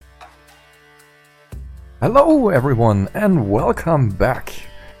Hello everyone and welcome back.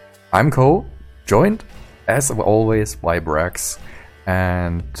 I'm Ko, joined as always by Brax,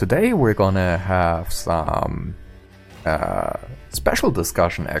 and today we're gonna have some special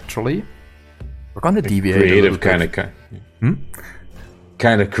discussion actually. We're gonna deviate creative kind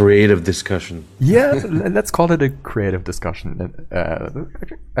of creative discussion. Yeah, let's call it a creative discussion.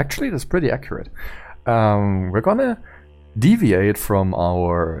 Actually, that's pretty accurate. We're gonna deviate from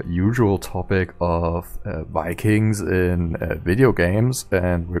our usual topic of Vikings in video games,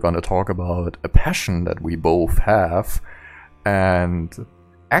 and we're gonna talk about a passion that we both have, and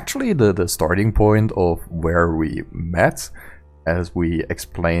actually the starting point of where we met. As we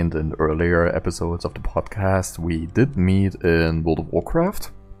explained in earlier episodes of the podcast, we did meet in World of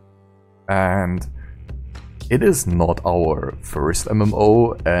Warcraft, and it is not our first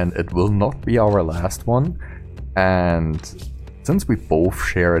MMO, and it will not be our last one. And since we both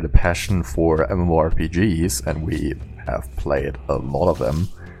share the passion for MMORPGs, and we have played a lot of them,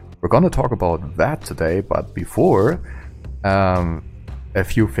 we're gonna talk about that today. But before, a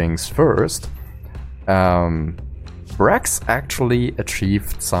few things first. Brax actually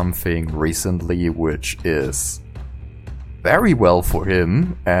achieved something recently which is very well for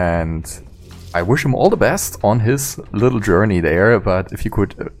him, and I wish him all the best on his little journey there. But if you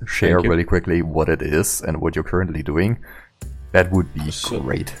could share really quickly what it is and what you're currently doing, that would be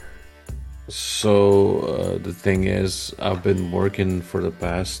great. So the thing is, I've been working for the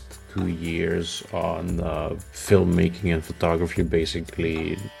past 2 years on filmmaking and photography,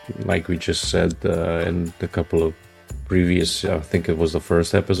 basically, like we just said in a couple of previous, I think it was the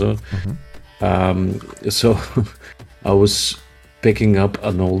first episode. So I was picking up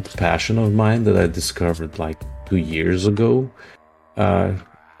an old passion of mine that I discovered like 2 years ago.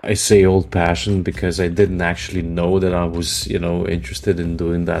 I say old passion because I didn't actually know that I was, interested in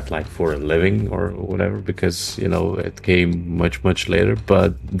doing that like for a living or whatever, because, it came much later.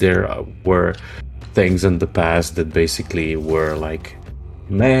 But there were things in the past that basically were like,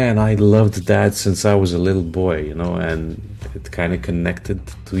 man, I loved that since I was a little boy, and it kind of connected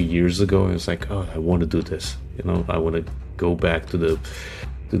 2 years ago. And it's like, oh, I want to do this, I want to go back to the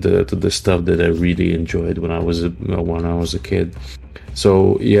stuff that I really enjoyed when I was a kid.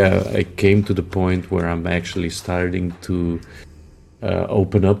 So yeah, I came to the point where I'm actually starting to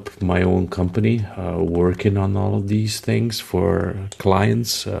open up my own company, working on all of these things for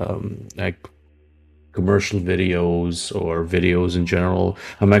clients, like commercial videos or videos in general.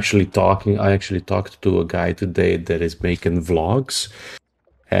 I actually talked to a guy today that is making vlogs,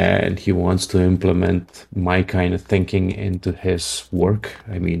 and he wants to implement my kind of thinking into his work.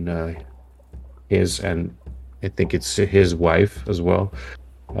 I mean, and I think it's his wife as well.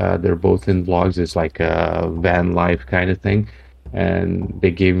 They're both in vlogs. It's like a van life kind of thing. And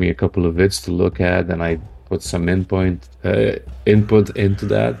they gave me a couple of vids to look at, and I put some input into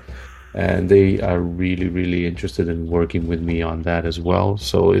that. And they are really interested in working with me on that as well.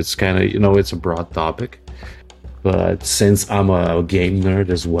 So it's kind of, it's a broad topic. But since I'm a game nerd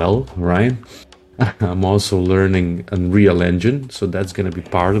as well, right? I'm also learning Unreal Engine, so that's going to be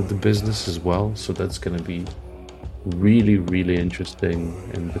part of the business as well. So that's going to be really interesting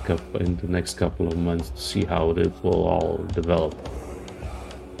in the next couple of months to see how it will all develop.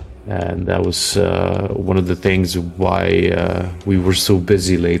 And that was one of the things why we were so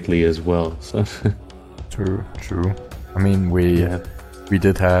busy lately as well. So. True. I mean, we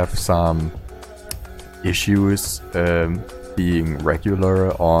did have some issues being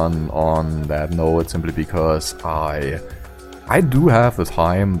regular on that note, simply because I do have the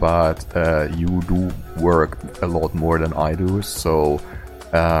time, but you do work a lot more than I do. So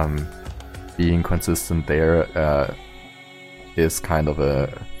being consistent there is kind of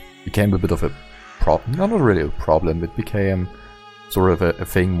became a bit of a problem. Not really a problem, it became sort of a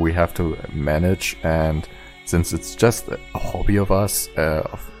thing we have to manage. And since it's just a hobby of ours,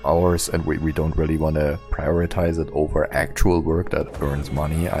 and we don't really want to prioritize it over actual work that earns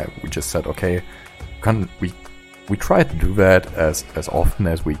money, we just said, okay, we try to do that as often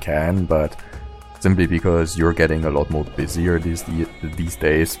as we can, but simply because you're getting a lot more busier these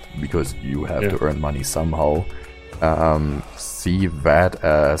days, because you have to earn money somehow. See that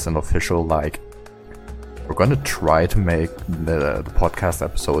as an official, like, we're gonna try to make the podcast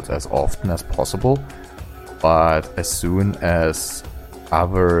episodes as often as possible, but as soon as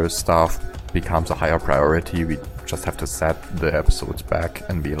other stuff becomes a higher priority, we just have to set the episodes back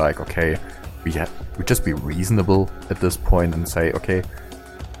and be like, okay, we just be reasonable at this point and say, okay,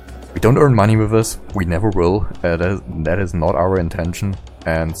 we don't earn money with this, we never will, that is not our intention.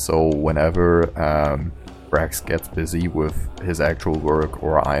 And so whenever Rex gets busy with his actual work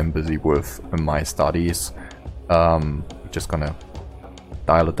or I'm busy with my studies, we're just gonna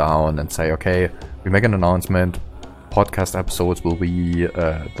dial it down and say, okay, we make an announcement, podcast episodes will be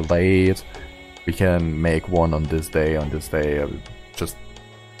delayed, we can make one on this day, just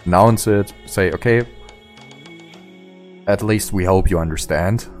announce it, say, okay, at least we hope you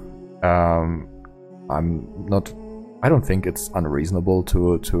understand. I don't think it's unreasonable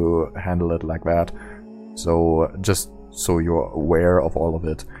to handle it like that. So just so you're aware of all of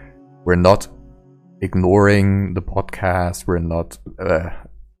it, we're not ignoring the podcast. We're not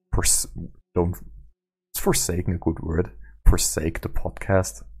is forsaking a good word? Forsake the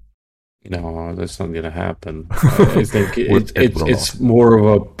podcast. No, that's not gonna happen. I think it's more of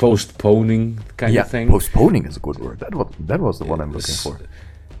a postponing kind of thing. Postponing is a good word. That was the one I'm looking for.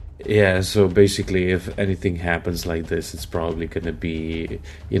 Yeah, so basically, if anything happens like this, it's probably going to be,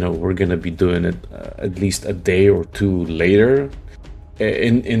 we're going to be doing it at least a day or two later.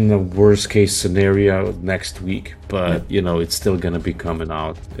 In the worst case scenario, next week. But, it's still going to be coming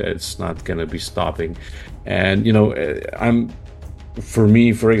out. It's not going to be stopping. And, for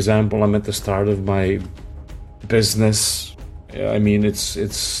me, for example, I'm at the start of my business. I mean,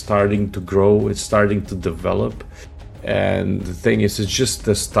 it's starting to grow. It's starting to develop. And the thing is, it's just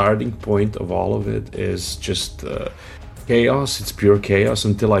the starting point of all of it is just chaos. It's pure chaos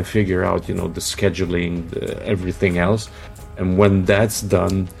until I figure out, the scheduling, everything else. And when that's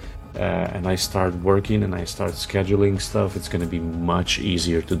done, and I start working and I start scheduling stuff, it's going to be much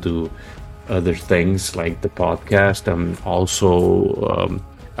easier to do other things like the podcast. And also,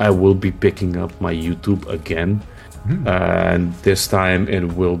 I will be picking up my YouTube again. And this time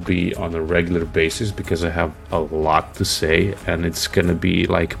it will be on a regular basis because I have a lot to say, and it's gonna be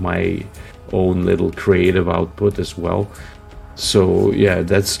like my own little creative output as well. So yeah,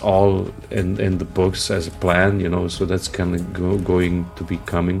 that's all in the books as a plan, so that's kind of going to be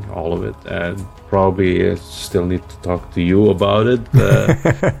coming, all of it. And probably still need to talk to you about it,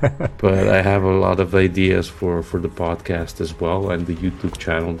 but I have a lot of ideas for the podcast as well, and the YouTube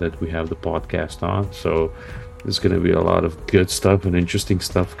channel that we have the podcast on. So there's going to be a lot of good stuff and interesting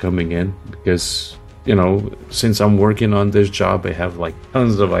stuff coming in because, since I'm working on this job, I have like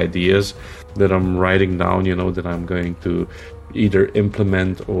tons of ideas that I'm writing down, that I'm going to either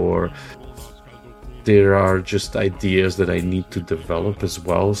implement, or there are just ideas that I need to develop as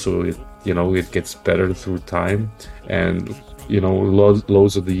well. So it gets better through time. And,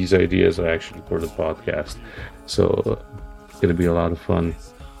 loads of these ideas are actually for the podcast. So it's going to be a lot of fun.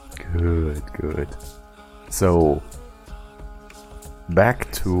 Good. So, back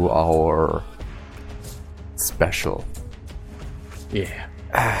to our special. Yeah.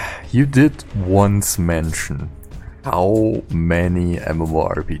 You did once mention how many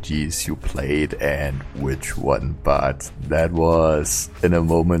MMORPGs you played and which one, but that was in a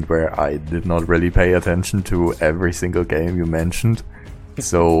moment where I did not really pay attention to every single game you mentioned.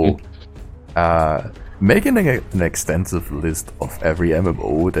 So, making an extensive list of every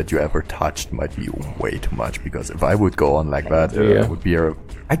MMO that you ever touched might be way too much, because if I would go on like that, it would be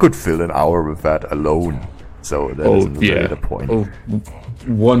I could fill an hour with that alone. So that isn't really the point.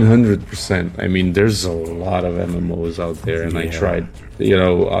 100%. I mean, there's a lot of MMOs out there, and I tried, a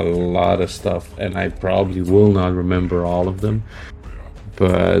lot of stuff, and I probably will not remember all of them.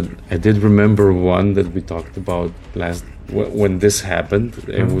 But I did remember one that we talked about when this happened.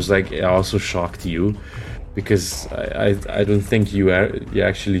 It was like, it also shocked you, because I don't think you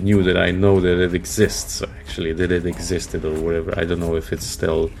actually knew that I know that it exists, actually, that it existed or whatever. I don't know if it's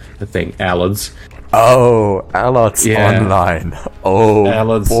still a thing. Alods. Oh, Alods Online. Oh,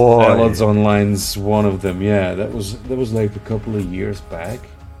 boy. Alods Online's one of them. Yeah, that was like a couple of years back.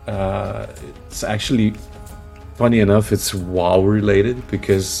 It's actually, funny enough, it's WoW related,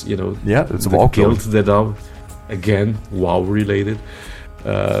 because it's the guild that again WoW related.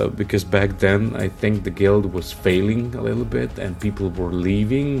 Because back then I think the guild was failing a little bit and people were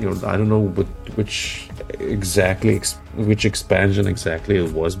leaving, or I don't know which expansion exactly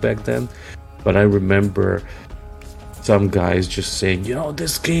it was back then, but I remember some guys just saying,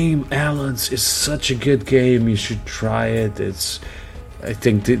 this game Alods is such a good game, you should try it. I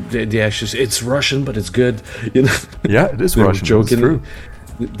think they actually, it's Russian but it's good. Yeah, it is Russian. Joking. It's true.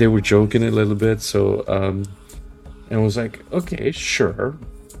 They were joking a little bit, so and I was like, okay, sure,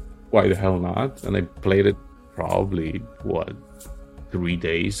 why the hell not? And I played it probably 3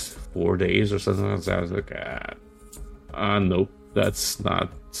 days, 4 days or something like that. I was like, nope, that's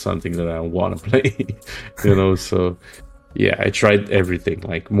not something that I want to play. So yeah, I tried everything,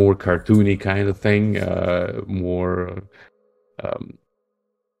 like more cartoony kind of thing, more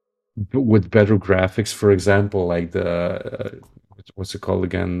with better graphics, for example, like the what's it called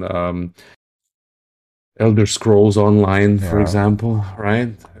again? Elder Scrolls Online, for Yeah. example,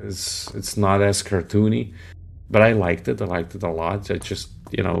 right? It's not as cartoony, but I liked it. I liked it a lot. I just,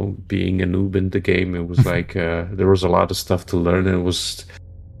 being a noob in the game, it was like there was a lot of stuff to learn. And it was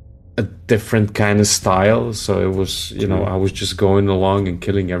a different kind of style, so it was, I was just going along and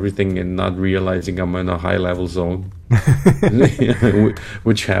killing everything and not realizing I'm in a high level zone,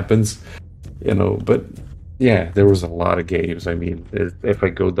 which happens, But yeah, there was a lot of games. I mean, if I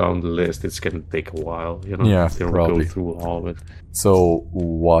go down the list, it's gonna take a while, Yeah, to probably. go through all of it. So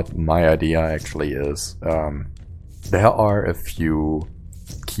what my idea actually is, there are a few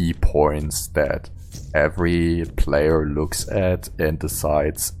key points that every player looks at and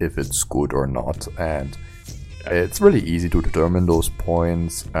decides if it's good or not. And it's really easy to determine those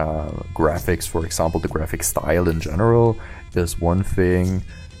points. Graphics, for example, the graphic style in general is one thing.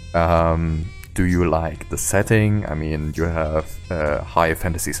 Do you like the setting? I mean, you have high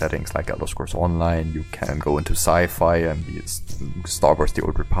fantasy settings like Elder Scrolls Online. You can go into sci-fi and be Star Wars: The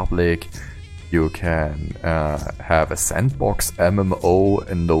Old Republic. You can have a sandbox MMO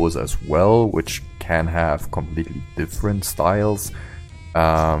in those as well, which can have completely different styles.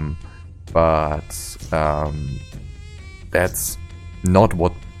 But that's not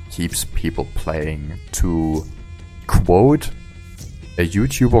what keeps people playing. To quote a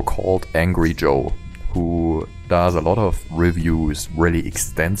YouTuber called Angry Joe, who does a lot of reviews, really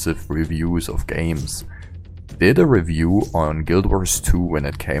extensive reviews of games, did a review on Guild Wars 2 when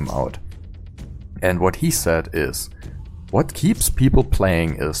it came out. And what he said is, what keeps people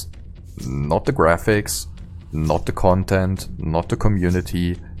playing is not the graphics, not the content, not the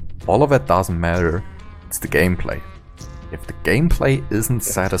community. All of that doesn't matter. It's the gameplay. If the gameplay isn't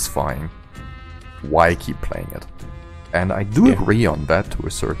satisfying, why keep playing it? And I do agree on that to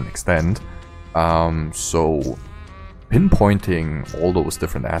a certain extent. So pinpointing all those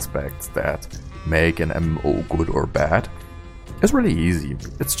different aspects that make an MMO good or bad is really easy.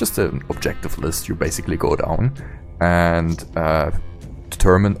 It's just an objective list. You basically go down and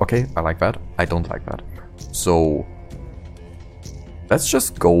determine, okay, I like that, I don't like that. So let's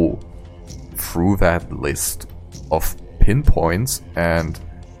just go through that list of pinpoints, and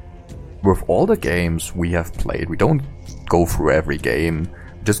with all the games we have played, we don't go through every game.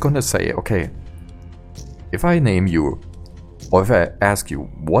 I'm just gonna say, okay, if I name you, or if I ask you,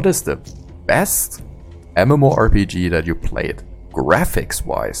 what is the best MMORPG that you played,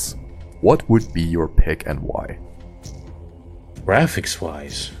 graphics-wise, what would be your pick and why?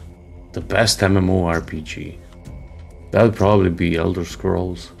 Graphics-wise, the best MMORPG, that would probably be Elder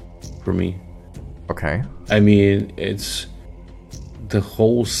Scrolls for me. Okay. I mean, it's the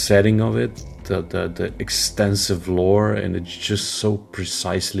whole setting of it, the extensive lore, and it's just so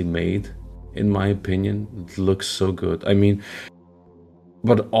precisely made, in my opinion. It looks so good. I mean,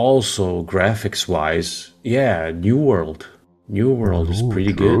 but also graphics-wise, yeah, New World. New World is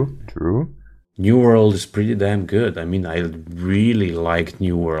pretty good. True. New World is pretty damn good. I mean, I really liked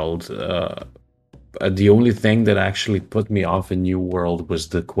New World. The only thing that actually put me off in New World was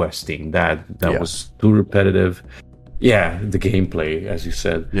the questing. That was too repetitive. Yeah, the gameplay, as you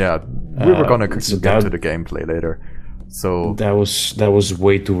said. Yeah, we were gonna get to the gameplay later. So that was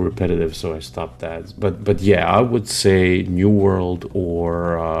way too repetitive, so I stopped that. But yeah, I would say New World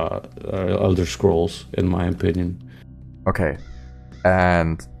or Elder Scrolls, in my opinion. Okay,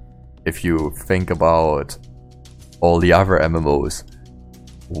 and if you think about all the other MMOs,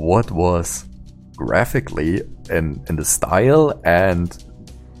 what was graphically in the style and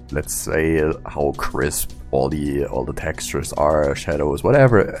let's say how crisp all the textures are, shadows,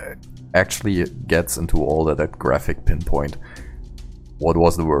 whatever actually gets into all that graphic pinpoint? What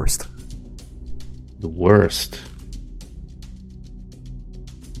was the worst? The worst?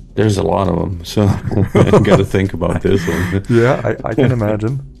 There's a lot of them, so I gotta think about this one. Yeah, I can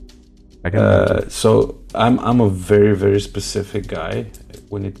imagine. So I'm a very, very specific guy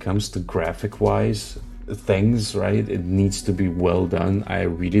when it comes to graphic-wise things, right? It needs to be well done. I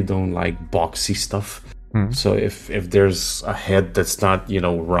really don't like boxy stuff. So if there's a head that's not,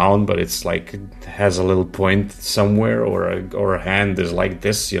 round, but it's like it has a little point somewhere, or a hand is like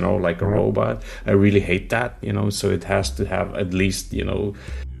this, like a robot, I really hate that, So it has to have at least,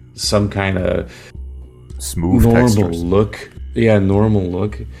 some kind of smooth normal textures. look. Yeah, normal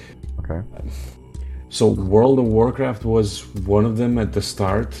look. Okay. So World of Warcraft was one of them at the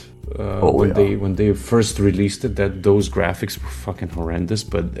start. When they first released it, that those graphics were fucking horrendous.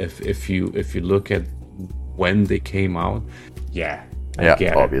 But if you look at when they came out, I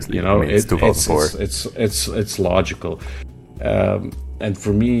get obviously, it. I mean, it's 2004. It's logical. and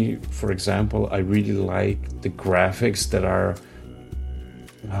for me, for example, I really like the graphics that are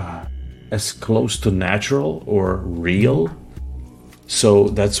as close to natural or real. So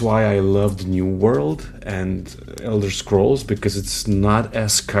that's why I loved New World and Elder Scrolls, because it's not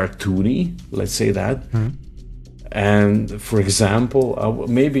as cartoony, let's say that. And for example,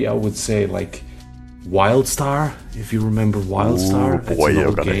 maybe I would say like Wildstar, if you remember Wildstar. Oh boy,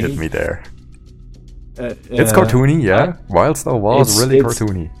 you're gonna hit me there. It's cartoony, yeah. Wildstar was really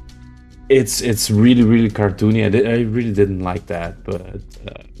cartoony. It's really, really cartoony. I really didn't like that, but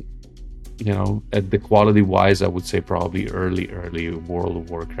you know, at the quality wise, I would say probably early World of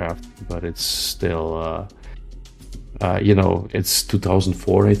Warcraft, but it's still you know, it's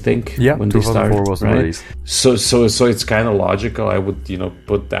 2004, I think. Yeah, when 2004 they started, was right? released. So it's kind of logical. I would, you know,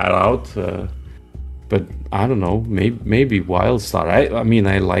 put that out. But I don't know, maybe Wildstar. I mean,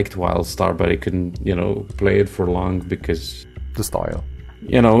 I liked Wildstar, but I couldn't, you know, play it for long because the style.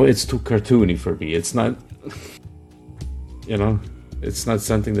 You know, it's too cartoony for me. It's not, you know, it's not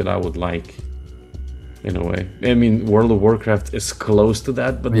something that I would like. In a way, I mean, World of Warcraft is close to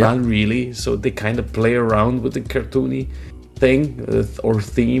that, but not really. So they kind of play around with the cartoony thing or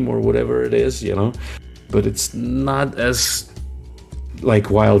theme or whatever it is, you know. But it's not as like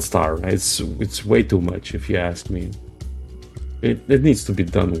Wildstar. It's way too much, if you ask me. It needs to be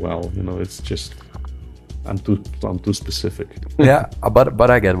done well, you know. It's just I'm too specific. Yeah, but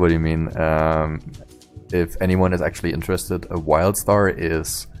I get what you mean. If anyone is actually interested, Wildstar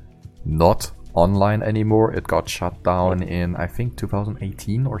is not online anymore. It got shut down in, I think,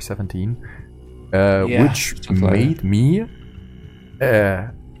 2018 or 17, which made me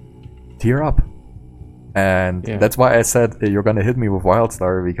tear up. And that's why I said you're gonna hit me with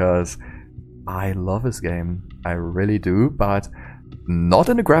Wildstar, because I love this game. I really do, but not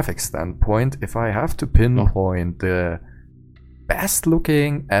in a graphics standpoint. If I have to pinpoint the best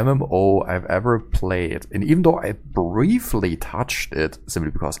looking MMO I've ever played, and even though I briefly touched it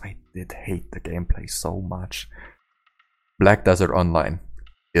simply because I did hate the gameplay so much, Black Desert Online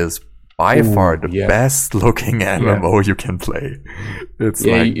is by far the best looking MMO you can play. It's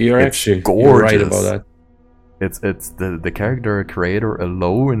like, you're right about that. It's the character creator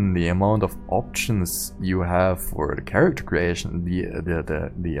alone, the amount of options you have for the character creation,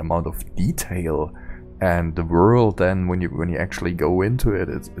 the amount of detail, and the world. Then when you actually go into it,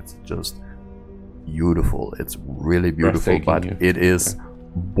 it's just beautiful. It's really beautiful, but it is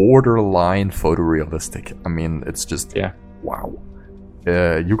borderline photorealistic. I mean, it's just wow.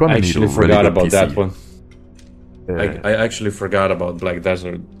 You're gonna need a really forgot good about PC. that one. I actually forgot about Black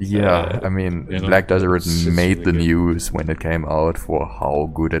Desert. Yeah, I mean, Black Desert made really the news when it came out for how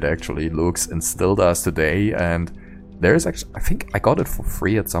good it actually looks, and still does today. And there's actually, I think I got it for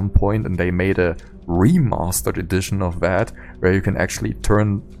free at some point, and they made a remastered edition of that where you can actually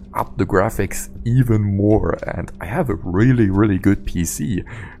turn up the graphics even more. And I have a really, really good PC,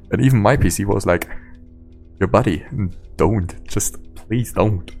 and even my PC was like, "Your buddy, please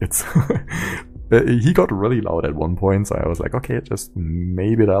don't." It's he got really loud at one point, so I was like, okay, just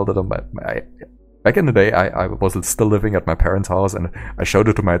maybe dialed it on. Back in the day, I was still living at my parents' house, and I showed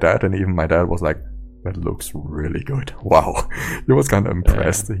it to my dad, and even my dad was like, that looks really good. Wow. He was kind of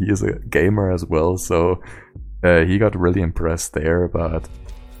impressed. He is a gamer as well, so he got really impressed there. But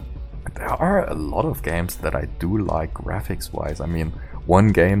there are a lot of games that I do like graphics-wise. I mean,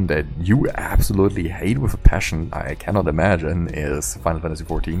 one game that you absolutely hate with a passion, I cannot imagine, is Final Fantasy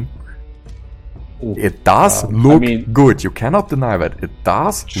XIV. It does look good. You cannot deny that. It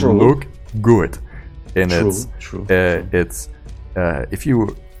does look good. And it's if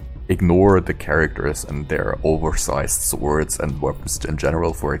you ignore the characters and their oversized swords and weapons in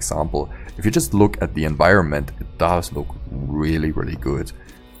general, for example, if you just look at the environment, it does look really, really good.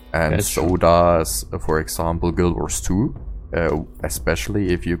 And does, for example, Guild Wars 2.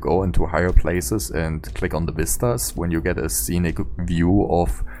 Especially if you go into higher places and click on the vistas, when you get a scenic view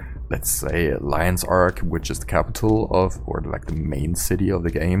of, let's say, Lion's Ark, which is the capital of, or like the main city of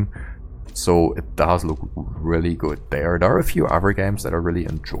the game. So it does look really good there. There are a few other games that I really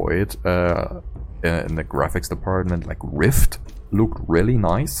enjoyed in the graphics department, like Rift looked really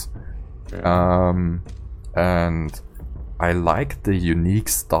nice. And I like the unique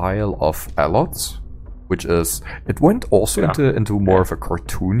style of Alots, which is, it went also into more of a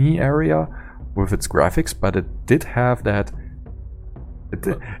cartoony area with its graphics, but it did have that.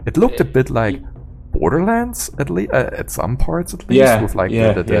 It looked a bit like Borderlands, at least at some parts, at least, with like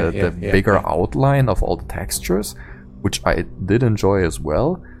the bigger outline of all the textures, which I did enjoy as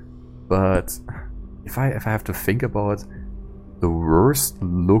well. But if I have to think about the worst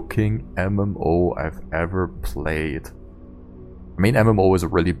looking MMO I've ever played, I I mean, MMO is a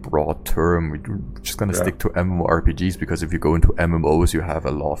really broad term. We're just gonna stick to MMORPGs because if you go into MMOs, you have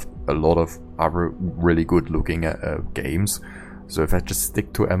a lot of other really good looking games. So if I just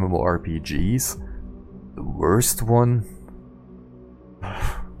stick to MMORPGs, the worst one,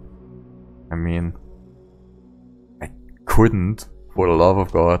 I mean, I couldn't, for the love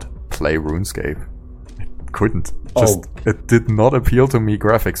of God, play RuneScape. I couldn't. It did not appeal to me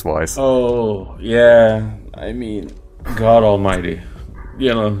graphics wise. Oh yeah, I mean, God Almighty,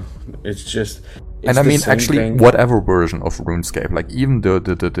 you know, it's just. And I mean, actually, whatever version of RuneScape, like even the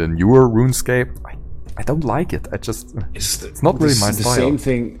newer RuneScape, I don't like it. It's not really my style.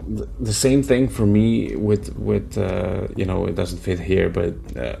 The same thing for me with you know, it doesn't fit here, but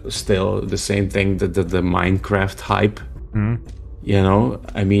still the same thing that the Minecraft hype. You know,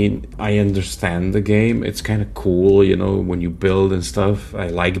 I mean, I understand the game. It's kind of cool, you know, when you build and stuff. I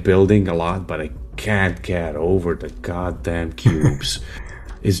like building a lot, but I can't get over the goddamn cubes.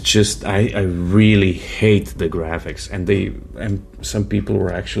 It's just, I really hate the graphics. And some people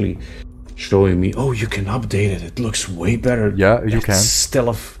were actually showing me, oh, you can update it. It looks way better. Yeah, you can.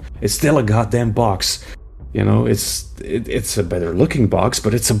 It's still a goddamn box. You know, it's a better looking box,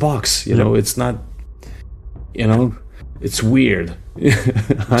 but it's a box. You know, it's not, you know. It's weird.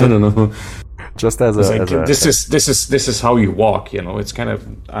 I don't know. Just as this is how you walk, you know. It's kind of,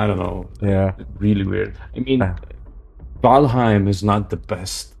 I don't know. Yeah. Really weird. I mean, Valheim is not the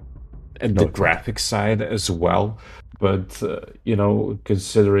best at the graphic side as well, but you know,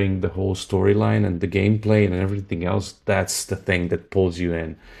 considering the whole storyline and the gameplay and everything else, that's the thing that pulls you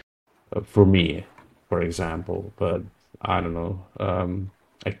in. For me, for example, but I don't know.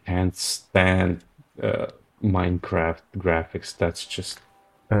 I can't stand. Minecraft graphics. That's just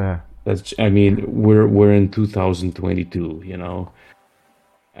I mean, we're in 2022, you know,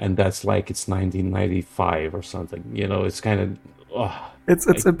 and that's like it's 1995 or something, you know. It's kind of it's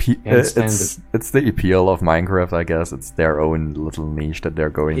the appeal of Minecraft, I guess. It's their own little niche that they're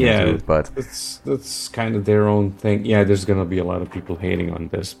going into, but that's kind of their own thing. Yeah, there's gonna be a lot of people hating on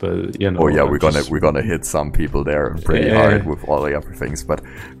this, but you know. Oh yeah, we're gonna hit some people there pretty hard with all the other things, but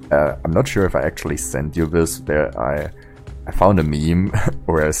I'm not sure if I actually sent you this. I found a meme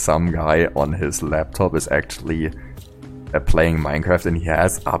where some guy on his laptop is actually playing Minecraft, and he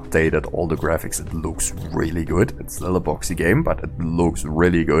has updated all the graphics. It looks really good. It's still a boxy game, but it looks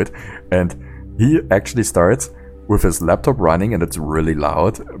really good. And he actually starts with his laptop running, and it's really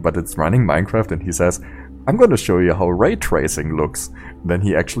loud, but it's running Minecraft, and he says, I'm gonna show you how ray tracing looks. Then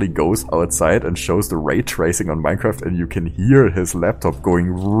he actually goes outside and shows the ray tracing on Minecraft, and you can hear his laptop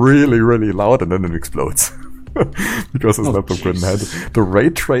going really, really loud, and then it explodes. Because his laptop couldn't handle it. The ray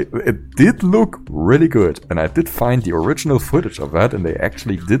it did look really good, and I did find the original footage of that, and they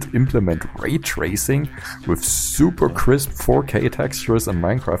actually did implement ray tracing with super crisp 4K textures in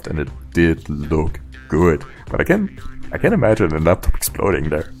Minecraft, and it did look good. But I can imagine a laptop exploding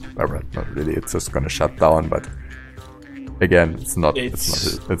there. Not really, it's just gonna shut down, but again, it's not your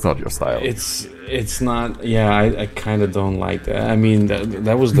style. It's not. Yeah, I kind of don't like that. I mean,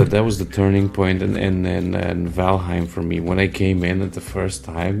 that was the turning point in Valheim for me when I came in at the first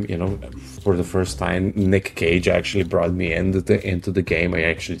time. You know, for the first time, Nick Cage actually brought me into the game. I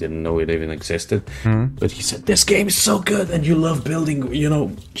actually didn't know it even existed, but he said, "This game is so good, and you love building. You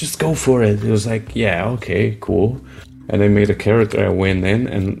know, just go for it." It was like, yeah, okay, cool. And I made a character, I went in,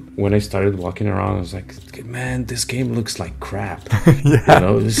 and when I started walking around, I was like, man, this game looks like crap. Yeah. You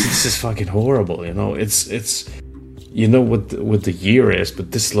know, this is fucking horrible, you know. It's you know what the year is,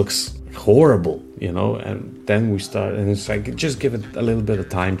 but this looks horrible, you know. And then we start, and it's like, just give it a little bit of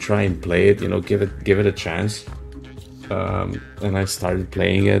time, try and play it, you know, give it a chance. And I started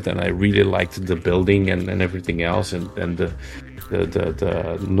playing it, and I really liked the building and everything else, and the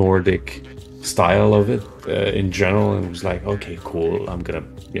Nordic style of it in general, and it was like, okay, cool, I'm gonna,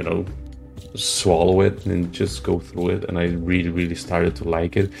 you know, swallow it and just go through it. And I really started to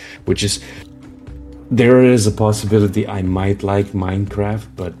like it, which is, there is a possibility I might like Minecraft,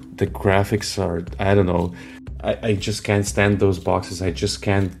 but the graphics are, I don't know, I just can't stand those boxes. I just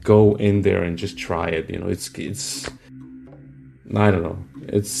can't go in there and just try it, you know. It's I don't know,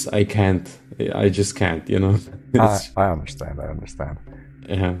 I just can't, you know. I understand.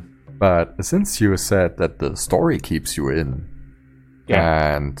 Yeah. But since you said that the story keeps you in,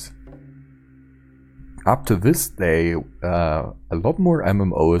 and up to this day, a lot more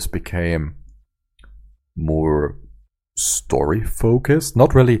MMOs became more story focused,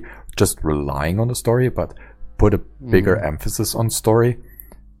 not really just relying on the story, but put a bigger emphasis on story.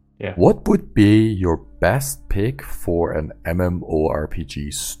 Yeah. What would be your best pick for an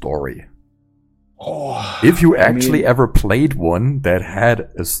MMORPG story? If you actually ever played one that had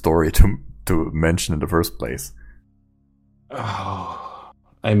a story to mention in the first place.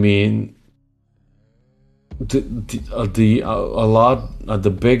 I mean, the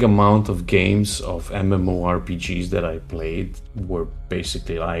big amount of games of MMORPGs that I played were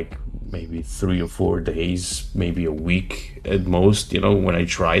basically like maybe 3 or 4 days, maybe a week at most, when I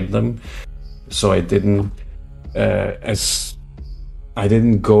tried them. So I didn't I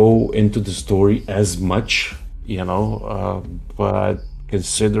didn't go into the story as much, but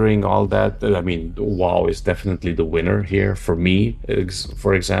considering all that, I mean, WoW is definitely the winner here for me,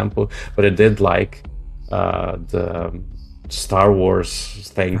 for example. But I did like the Star Wars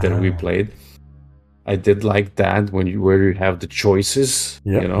thing that we played. I did like that where you have the choices,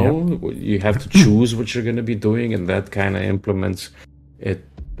 you have to choose what you're going to be doing, and that kind of implements it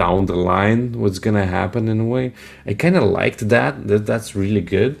down the line, what's going to happen in a way. I kind of liked that's really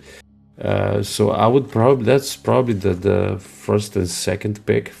good. So I would that's probably the first and second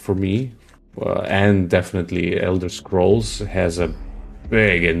pick for me. And definitely Elder Scrolls has a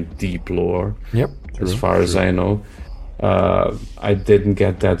big and deep lore. Yep. As far as I know. I didn't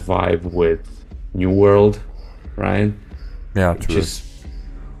get that vibe with New World, right? Yeah, true.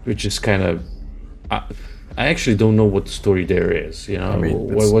 Which is kind of... I actually don't know what the story there is. I mean,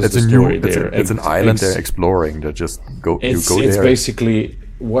 what was the story there? It's an island they're exploring. They just go. It's there. Basically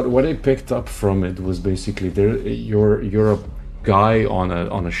what I picked up from it was basically you're a guy on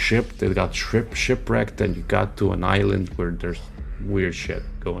a ship that got shipwrecked, and you got to an island where there's weird shit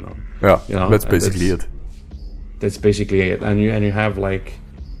going on. Yeah, that's basically it. That's basically it, and you have like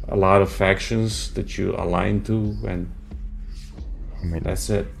a lot of factions that you align to, and that's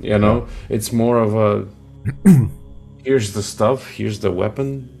it. It's more of a here's the stuff, here's the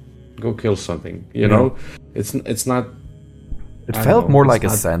weapon, go kill something. It's not. It felt more like a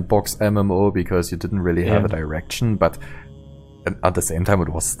sandbox MMO because you didn't really have a direction, but at the same time it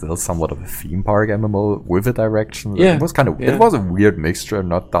was still somewhat of a theme park MMO with a direction. Yeah, it was kind of it was a weird mixture,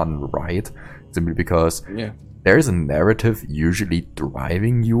 not done right, simply because there is a narrative usually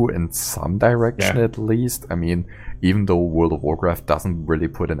driving you in some direction at least. I mean, even though World of Warcraft doesn't really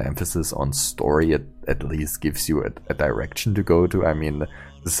put an emphasis on story, it at least gives you a direction to go to. I mean,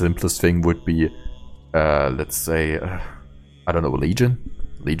 the simplest thing would be, let's say, I don't know, Legion.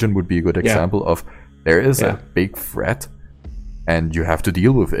 Legion would be a good example of there is a big threat, and you have to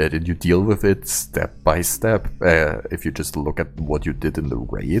deal with it, and you deal with it step by step. If you just look at what you did in the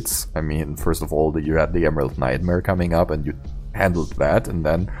raids, I mean, first of all, you had the Emerald Nightmare coming up, and you handled that, and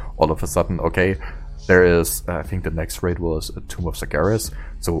then all of a sudden, okay, there is, I think the next raid was a Tomb of Sargeras,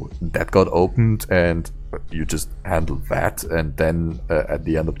 so that got opened, and you just handled that, and then at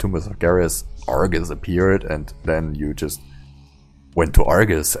the end of Tomb of Sargeras, Argus appeared, and then you just went to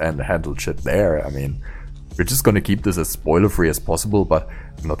Argus and handled shit there. I mean, we're just gonna keep this as spoiler-free as possible, but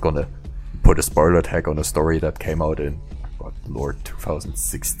I'm not gonna put a spoiler tag on a story that came out in, Lord,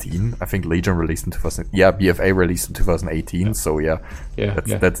 2016. I think Legion released in 2000. Yeah, BFA released in 2018. So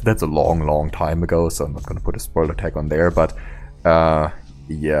that's a long time ago. So I'm not gonna put a spoiler tag on there, but I'm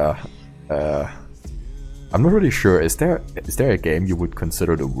not really sure. Is there a game you would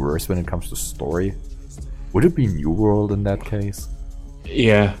consider the worst when it comes to story? Would it be New World in that case?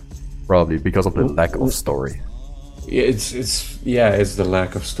 Yeah, probably because of the lack of story. It's the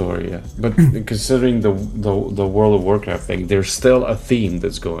lack of story. Yeah, but considering the World of Warcraft thing, there's still a theme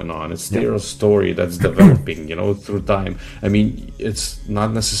that's going on. It's still a story that's developing, through time. I mean, it's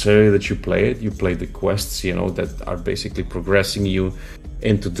not necessarily that you play it. You play the quests, that are basically progressing you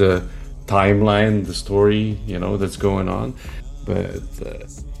into the timeline, the story, that's going on. But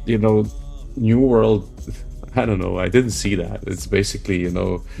New World, I don't know. I didn't see that. It's basically,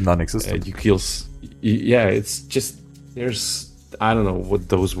 non-existent. You kill. It's just there's, I don't know what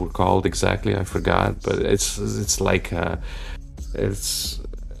those were called exactly. I forgot, but it's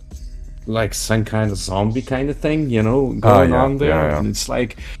like some kind of zombie kind of thing, going on there. Yeah. And it's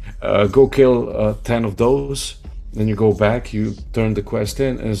like, go kill 10 of those. Then you go back, you turn the quest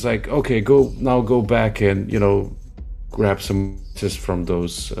in, and it's like, okay, go back and grab some just from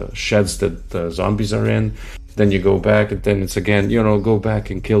those sheds that the zombies are in. Then you go back, and then it's again, go back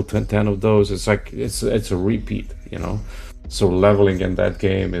and kill 10 of those. It's like it's a repeat, So leveling in that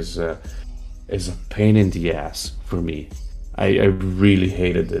game is a pain in the ass for me. I really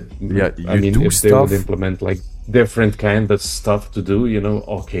hated it. Yeah, I mean, if they would implement like different kind of stuff to do,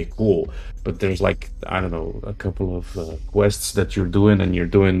 okay, cool. But there's like, I don't know, a couple of quests that you're doing, and you're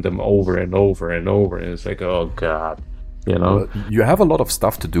doing them over and over and over, and it's like, oh god, You have a lot of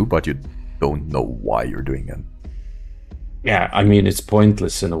stuff to do, but you don't know why you're doing it. Yeah, I mean, it's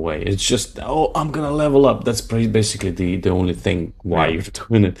pointless in a way. It's just, oh, I'm gonna level up. That's basically the only thing why Yeah. you're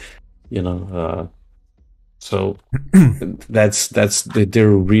doing it, you know. So they're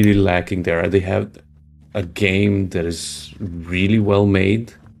really lacking there. They have a game that is really well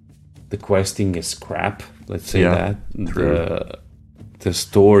made. The questing is crap. Let's say Yeah, that true. the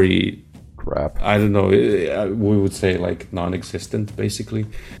story, Crap. I don't know. We would say like non-existent, basically.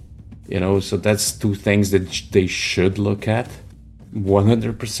 You know, so that's two things that they should look at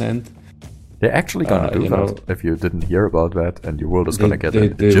 100%. They're actually gonna do You that. know, If you didn't hear about that, and your world is gonna get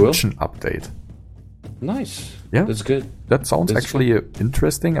an they will. Egyptian update. Nice. Yeah, That's good. that sounds That's actually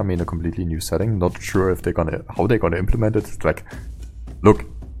interesting. I mean, a completely new setting. Not sure if how they're gonna implement it. It's like, look,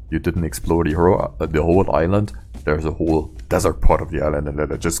 you didn't explore the whole island. There's a whole desert part of the island, and then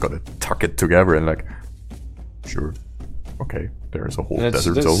they're just gonna tuck it together and like, sure, okay, there's a whole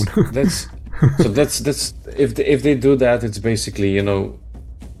desert zone. That's if they do that, it's basically, you know,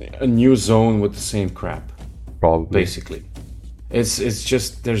 a new zone with the same crap. Probably. Basically, it's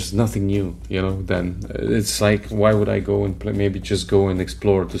just there's nothing new, you know. Then it's like, why would I go and play? Maybe just go and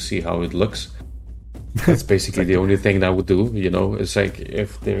explore to see how it looks. That's basically the only thing that I would do, you know. It's like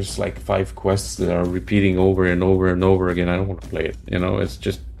if there's like 5 quests that are repeating over and over and over again, I don't want to play it, you know. It's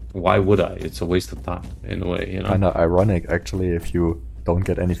just, why would I? It's a waste of time in a way, you know. Kind of ironic, actually, if you don't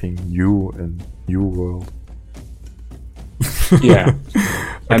get anything new in New World. Yeah.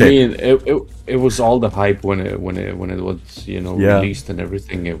 Okay. I mean, it was all the hype when it was, you know, Yeah. released and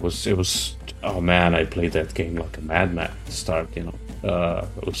everything. It was oh man, I played that game like a madman at the start, you know.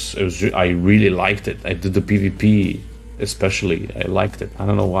 I really liked it. I did the PvP especially. I liked it. I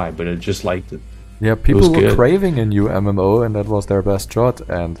don't know why, but I just liked it. Yeah, people were good. craving a new MMO, and that was their best shot,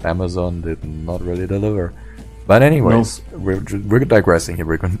 and Amazon did not really deliver. But anyways, we're digressing here.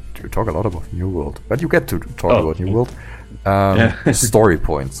 We're going to talk a lot about New World, but you get to talk about New World. Story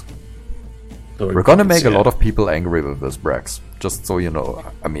points. We're gonna make a lot of people angry with this, Brax. Just so you know.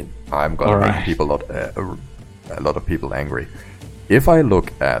 I mean, I'm gonna make people a lot of people angry. If I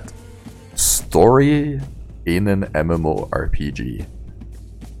look at story in an MMORPG,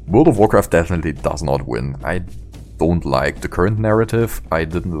 World of Warcraft definitely does not win. I don't like the current narrative. I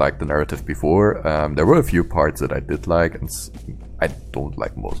didn't like the narrative before. There were a few parts that I did like, and I don't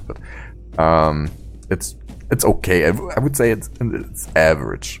like most of it. It's okay. I would say it's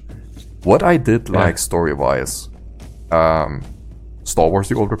average. What I did like story-wise, Star Wars: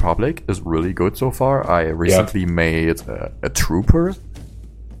 The Old Republic is really good so far. I recently made a trooper,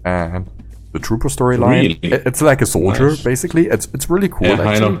 and the trooper storyline. Really? It's like a soldier, basically. It's really cool. Yeah,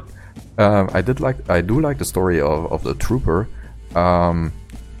 actually. I do like the story of the trooper.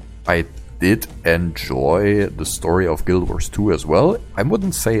 I did enjoy the story of Guild Wars 2 as well. I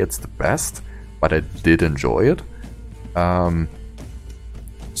wouldn't say it's the best, but I did enjoy it.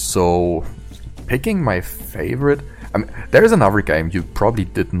 So, picking my favorite... I mean, there is another game you probably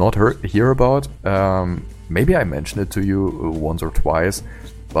did not hear about. Maybe I mentioned it to you once or twice,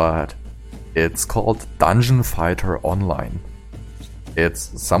 but it's called Dungeon Fighter Online.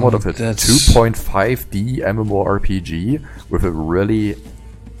 It's somewhat of a 2.5D MMORPG with a really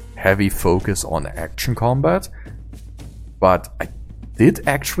heavy focus on action combat. But I did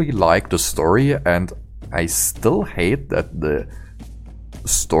actually like the story, and I still hate that the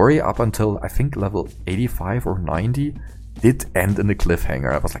story up until I think level 85 or 90 did end in a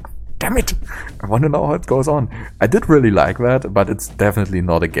cliffhanger. I was like, damn it, I want to know how it goes on. I did really like that, but it's definitely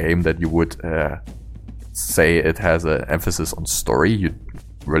not a game that you would say it has an emphasis on story. You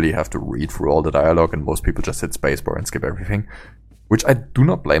really have to read through all the dialogue, and most people just hit spacebar and skip everything, which I do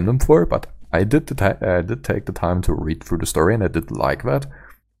not blame them for, but I did take the time to read through the story, and I did like that.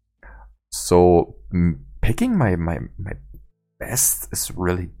 So picking my best is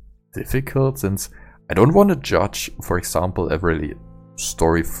really difficult, since I don't want to judge, for example, a really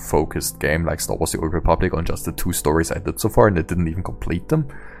story-focused game like Star Wars: The Old Republic on just the 2 stories I did so far, and I didn't even complete them.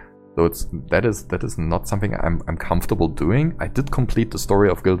 So that is not something I'm comfortable doing. I did complete the story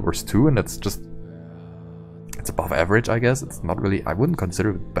of Guild Wars 2, and it's above average, I guess. It's not really, I wouldn't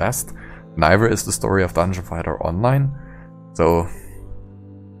consider it best. Neither is the story of Dungeon Fighter Online. So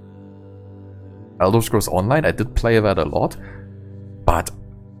Elder Scrolls Online, I did play that a lot, but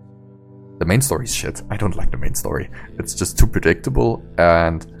the main story is shit. I don't like the main story. It's just too predictable,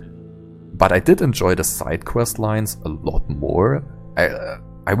 but I did enjoy the side quest lines a lot more.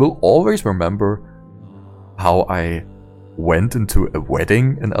 I will always remember how I went into a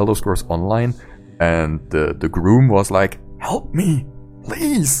wedding in Elder Scrolls Online, and the groom was like, "Help me,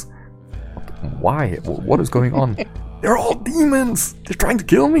 please." Why? What is going on? They're all demons. They're trying to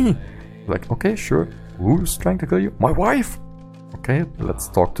kill me. Like, okay, sure. who's trying to kill you? My wife! Okay, let's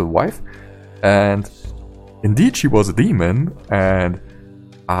talk to the wife. And indeed, she was a demon, and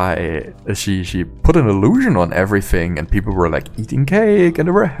she put an illusion on everything, and people were like eating cake, and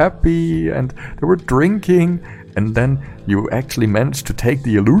they were happy, and they were drinking, and then you actually managed to take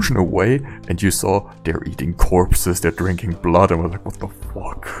the illusion away, and you saw they're eating corpses, they're drinking blood, and I was like, what the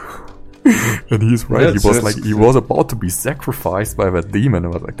fuck? And he's right, he was about to be sacrificed by that demon. I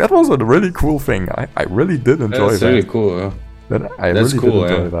was like, that was a really cool thing. I really did enjoy that. That's really cool, yeah. That's really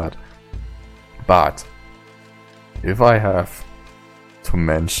did enjoy that. But if I have to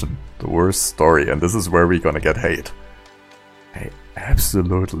mention the worst story, and this is where we're gonna get hate, I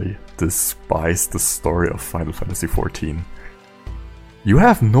absolutely despise the story of Final Fantasy XIV. You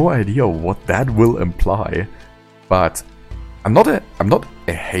have no idea what that will imply, but I'm not a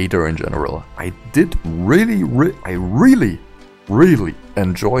hater in general. I really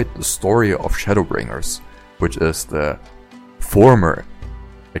enjoyed the story of Shadowbringers, which is the former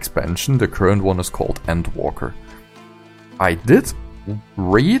expansion. The current one is called Endwalker. I did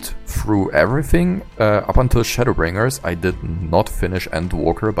read through everything up until Shadowbringers. I did not finish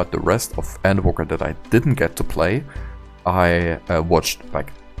Endwalker, but the rest of Endwalker that I didn't get to play, I watched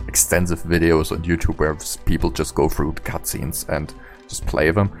like extensive videos on YouTube where people just go through the cutscenes and just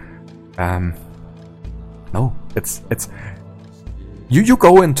play them. No, it's you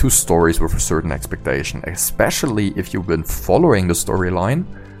go into stories with a certain expectation, especially if you've been following the storyline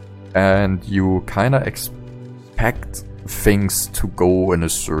and you kind of expect things to go in a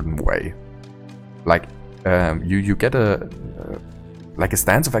certain way. Like you get a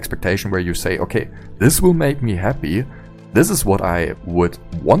stance of expectation where you say, okay, this will make me happy. This is what I would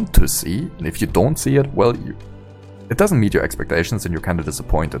want to see, and if you don't see it, well, it doesn't meet your expectations, and you're kind of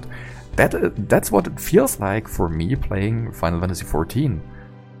disappointed. That's what it feels like for me playing Final Fantasy XIV.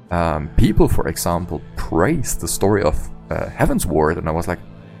 People, for example, praise the story of Heavensward, and I was like,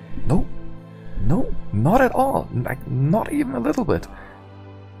 no, not at all, like not even a little bit.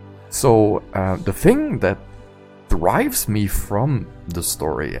 So the thing that drives me from the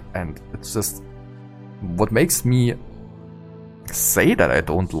story, and it's just what makes me say that I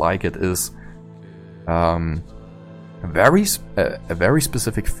don't like it, is a very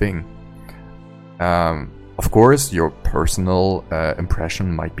specific thing. Of course, your personal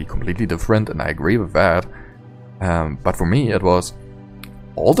impression might be completely different, and I agree with that. But for me, it was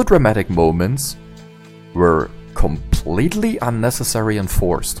all the dramatic moments were completely unnecessary and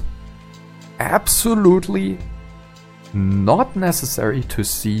forced. Absolutely not necessary to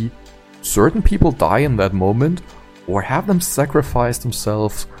see certain people die in that moment, or have them sacrifice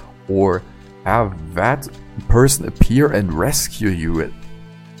themselves, or have that person appear and rescue you.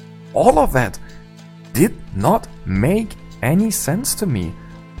 All of that did not make any sense to me.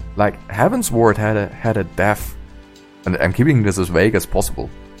 Like, Heavensward had a death, and I'm keeping this as vague as possible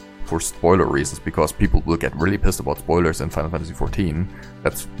for spoiler reasons, because people will get really pissed about spoilers in Final Fantasy XIV.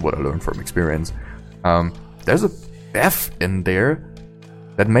 That's what I learned from experience. There's a death in there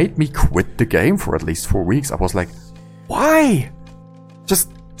that made me quit the game for at least 4 weeks. I was like, why?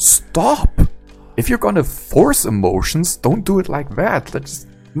 Just stop. If you're gonna force emotions, don't do it like that. Just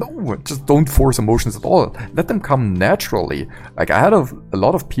don't force emotions at all. Let them come naturally. Like, I had a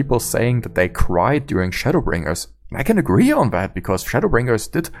lot of people saying that they cried during Shadowbringers. I can agree on that, because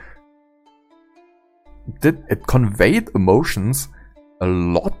Shadowbringers it conveyed emotions a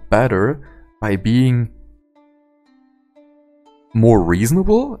lot better by being more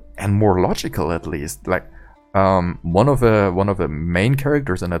reasonable and more logical, at least. Like, one of the main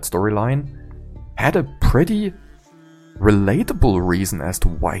characters in that storyline had a pretty relatable reason as to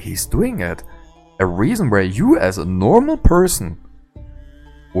why he's doing it. A reason where you, as a normal person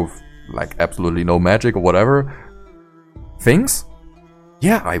with like absolutely no magic or whatever, thinks,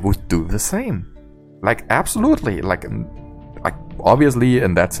 yeah, I would do the same. Like, absolutely. Like, obviously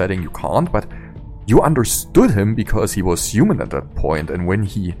in that setting you can't, but you understood him because he was human at that point, and when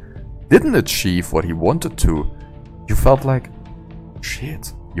he didn't achieve what he wanted to, you felt like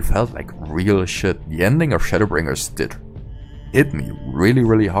shit. You felt like real shit. The ending of Shadowbringers did hit me really,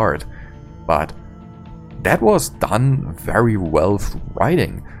 really hard, but that was done very well through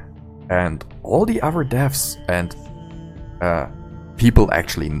writing. And all the other deaths and people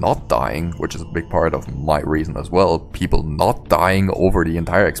actually not dying, which is a big part of my reason as well, people not dying over the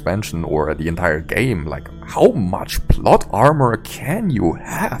entire expansion or the entire game. Like, how much plot armor can you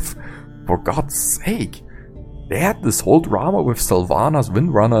have? For God's sake. They had this whole drama with Sylvanas,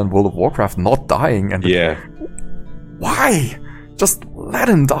 Windrunner, and World of Warcraft not dying, and yeah. Why? Just let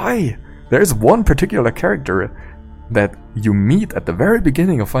him die. There's one particular character that you meet at the very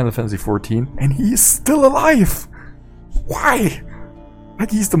beginning of Final Fantasy XIV, and he is still alive. Why?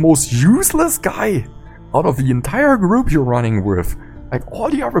 Like, he's the most useless guy out of the entire group you're running with. Like, all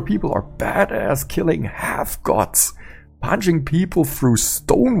the other people are badass, killing half-gods, punching people through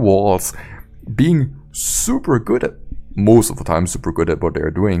stone walls, being super good at, most of the time, super good at what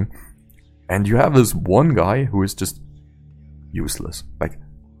they're doing. And you have this one guy who is just useless. Like,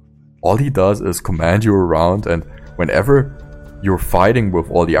 all he does is command you around, and whenever you're fighting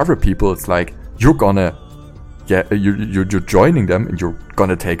with all the other people, it's like, you're joining them, and you're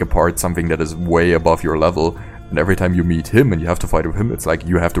gonna take apart something that is way above your level. And every time you meet him and you have to fight with him, it's like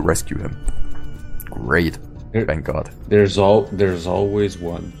you have to rescue him. Great. Thank God. There's always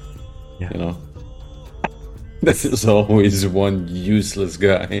one. Yeah. You know? There's always one useless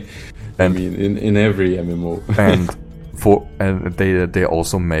guy. And, I mean, in every MMO. and they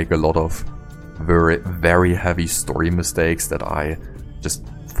also make a lot of very, very heavy story mistakes that I just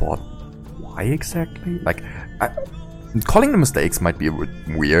thought, why exactly? Like, calling them mistakes might be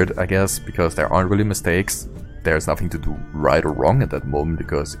weird, I guess, because there aren't really mistakes. There's nothing to do right or wrong at that moment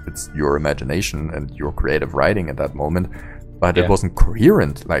because it's your imagination and your creative writing at that moment. But it wasn't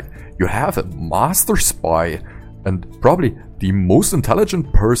coherent. Like, you have a master spy and probably the most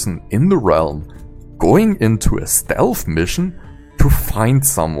intelligent person in the realm going into a stealth mission to find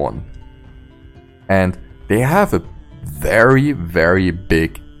someone. And they have a very, very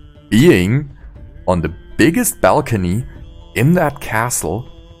big being on the biggest balcony in that castle,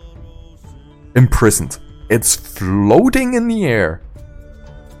 imprisoned. It's floating in the air.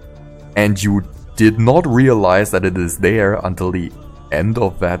 And you did not realize that it is there until the end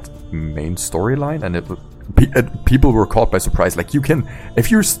of that main storyline. And people were caught by surprise. Like, you can,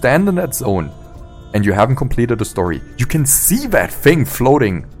 if you stand in that zone and you haven't completed the story, you can see that thing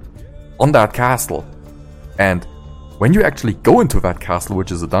floating on that castle. And when you actually go into that castle,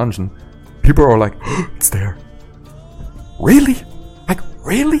 which is a dungeon, people are like, oh, it's there. Really? Like,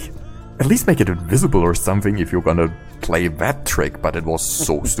 really? At least make it invisible or something if you're gonna play that trick. But it was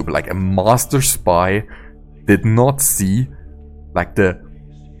so stupid. Like, a master spy did not see, like, the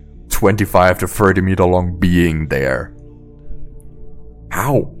 25 to 30 meter long being there.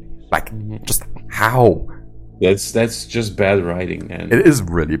 How? Like, just how? That's just bad writing, man. It is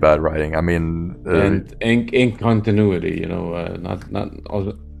really bad writing. I mean, and in continuity, you know,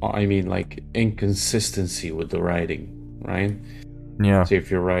 I mean, like, inconsistency with the writing, right? Yeah. So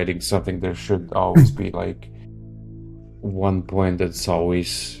if you're writing something, there should always be like one point that's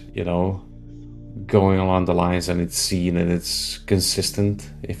always, you know, going along the lines, and it's seen and it's consistent,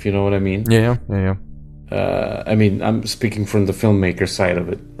 if you know what I mean. Yeah. I mean, I'm speaking from the filmmaker side of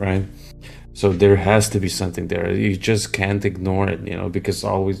it, right? So there has to be something there. You just can't ignore it, you know, because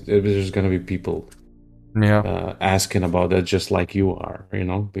always there's going to be people asking about that, just like you are, you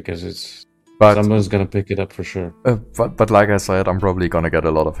know, because someone's going to pick it up for sure. But like I said, I'm probably going to get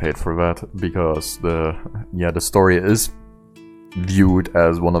a lot of hate for that, because the story is viewed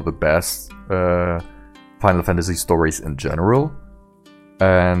as one of the best Final Fantasy stories in general,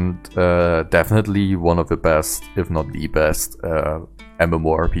 and definitely one of the best, if not the best,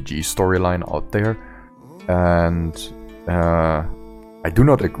 MMORPG storyline out there. And I do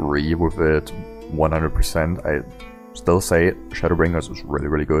not agree with it 100%. I still say Shadowbringers is really,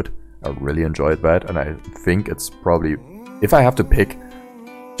 really good. I really enjoyed that, and I think it's probably, if I have to pick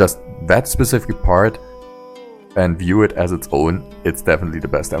just that specific part and view it as its own, it's definitely the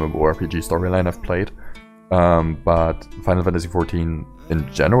best MMORPG storyline I've played. But Final Fantasy XIV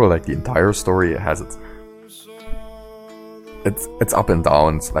in general, like the entire story, has it's up and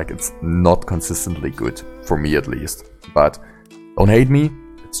downs. Like, it's not consistently good, for me at least. But don't hate me,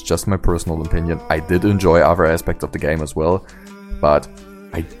 it's just my personal opinion. I did enjoy other aspects of the game as well, but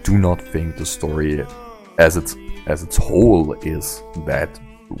I do not think the story as its whole is that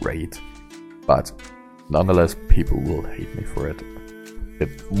great. But nonetheless, people will hate me for it.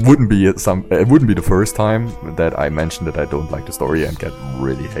 It wouldn't be the first time that I mentioned that I don't like the story and get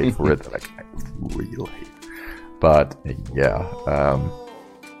really hate for it, like real hate. But yeah,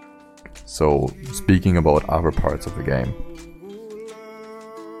 so speaking about other parts of the game,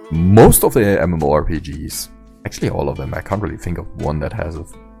 most of the MMORPGs, actually all of them, I can't really think of one that has a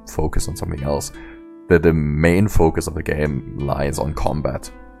focus on something else, that the main focus of the game lies on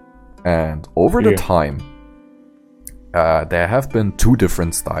combat. And over the time, there have been two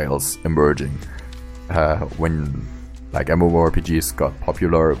different styles emerging when, like, MMORPGs got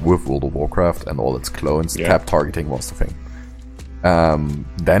popular with World of Warcraft and all its clones. Tap targeting was the thing.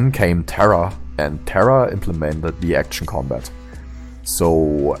 Then came Terra, and Terra implemented the action combat.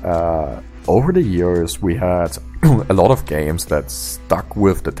 So over the years we had a lot of games that stuck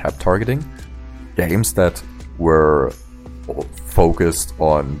with the tap targeting, games that were focused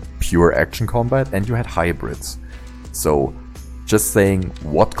on pure action combat, and you had hybrids. So just saying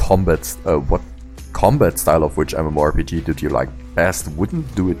what combat style of which MMORPG did you like best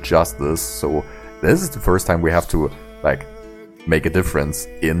wouldn't do it justice. So this is the first time we have to like make a difference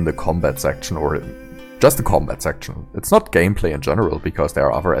in the combat section, or just the combat section. It's not gameplay in general, because there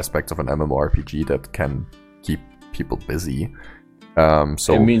are other aspects of an MMORPG that can keep people busy.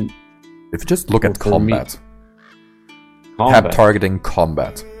 So I mean, if you just look at combat, combat, tap targeting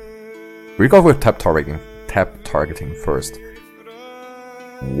combat. We go with tap targeting first.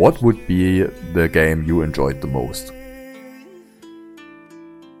 What would be the game you enjoyed the most?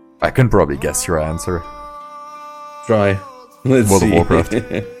 I can probably guess your answer. Try. Let's World see. of Warcraft.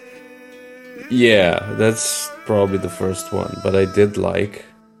 Yeah, that's probably the first one. But I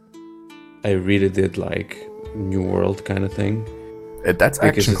really did like New World kind of thing. That's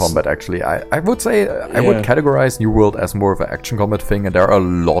Because action it's- combat, actually. I would say I would categorize New World as more of an action combat thing, and there are a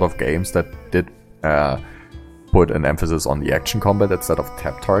lot of games that did put an emphasis on the action combat instead of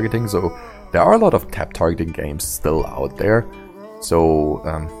tap targeting. So there are a lot of tap targeting games still out there. So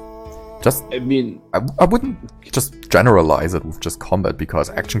I mean, I wouldn't just generalize it with just combat, because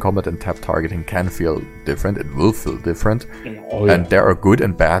action combat and tap targeting can feel different. It will feel different. And there are good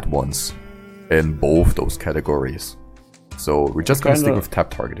and bad ones in both those categories. So we're just going to stick with tap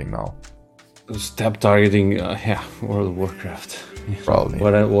targeting now. tap targeting, World of Warcraft. Probably.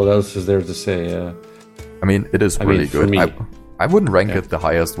 What else is there to say? I mean, it is really for good. me- I wouldn't rank it the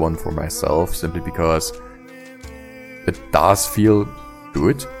highest one for myself, simply because it does feel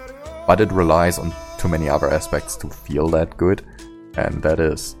good, but it relies on too many other aspects to feel that good. And that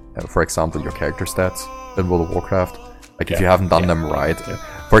is, for example, your character stats in World of Warcraft. Like, if you haven't done them right.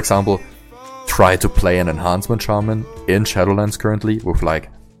 For example, try to play an enhancement shaman in Shadowlands currently with like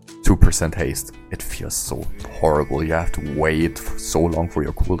 2% haste. It feels so horrible. You have to wait so long for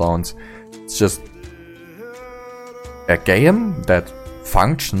your cooldowns. It's just a game that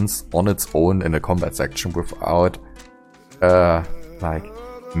functions on its own in a combat section without like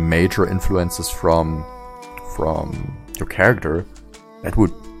major influences from your character.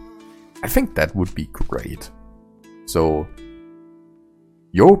 I think that would be great. So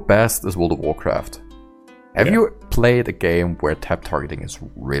your best is World of Warcraft. Have you played a game where tap targeting is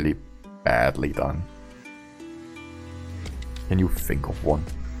really badly done? Can you think of one?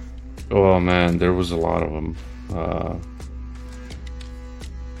 Oh man, there was a lot of them.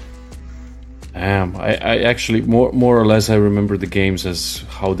 I actually more or less I remember the games as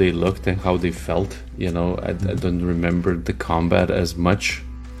how they looked and how they felt. You know, I don't remember the combat as much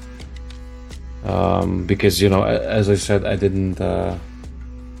because, you know, as I said, I didn't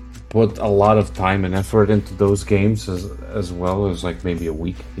put a lot of time and effort into those games as well. It was like maybe a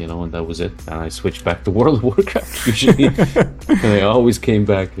week, you know, and that was it. And I switched back to World of Warcraft usually, and I always came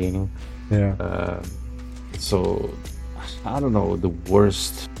back, you know. Yeah. So I don't know, the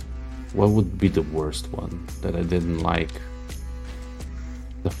worst. What would be the worst one that I didn't like?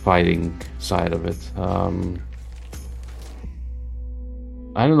 The fighting side of it. I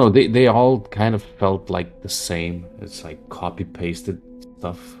don't know. They all kind of felt like the same. It's like copy pasted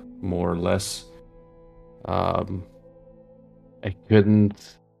stuff, more or less. I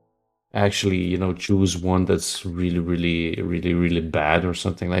couldn't actually, you know, choose one that's really bad or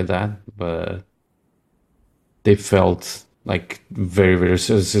something like that. But they felt like very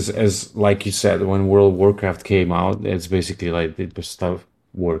as like you said, when World of Warcraft came out, it's basically like the stuff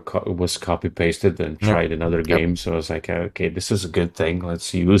was copy pasted and tried in other games. So I was like, okay, this is a good thing.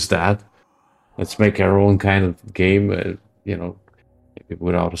 Let's use that. Let's make our own kind of game. You know,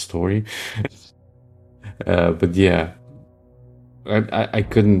 without a story. But yeah, I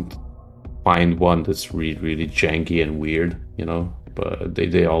couldn't find one that's really janky and weird. You know. But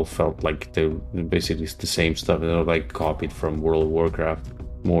they all felt like they were basically the same stuff. They were like copied from World of Warcraft,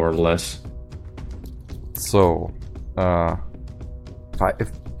 more or less. So,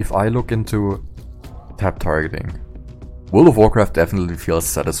 if I look into tap targeting, World of Warcraft definitely feels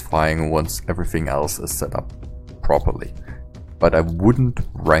satisfying once everything else is set up properly. But I wouldn't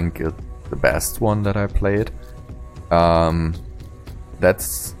rank it the best one that I played.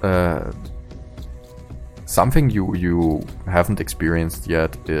 That's something you haven't experienced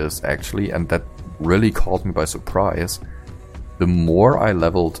yet is actually, and that really caught me by surprise, the more I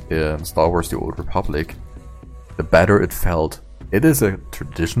leveled in Star Wars The Old Republic, the better it felt. It is a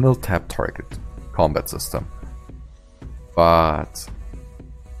traditional tap target combat system, but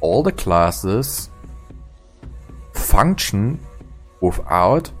all the classes function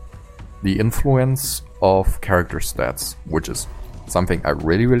without the influence of character stats, which is something I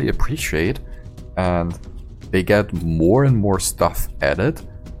really, really appreciate. And they get more and more stuff added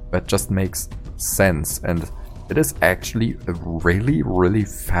that just makes sense. And it is actually a really, really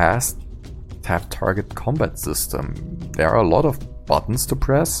fast tap target combat system. There are a lot of buttons to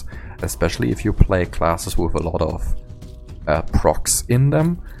press, especially if you play classes with a lot of procs in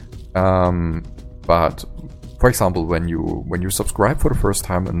them. But for example, when you subscribe for the first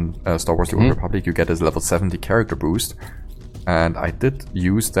time in Star Wars: The Old Republic, you get this level 70 character boost, and I did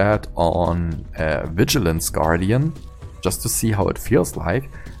use that on Vigilance Guardian just to see how it feels like.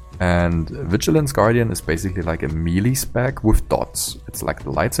 And Vigilance Guardian is basically like a melee spec with dots. It's like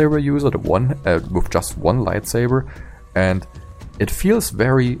the lightsaber user, the one with just one lightsaber, and it feels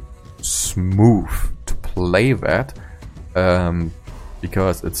very smooth to play that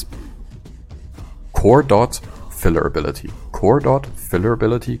because it's core dot filler ability, core dot filler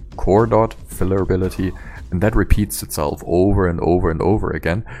ability, core dot filler ability, and that repeats itself over and over and over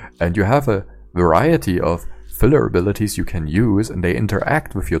again. And you have a variety of filler abilities you can use, and they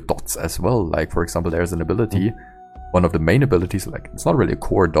interact with your dots as well. Like, for example, there's an ability, one of the main abilities, like it's not really a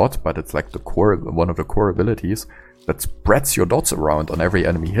core dot, but it's like the core, one of the core abilities that spreads your dots around on every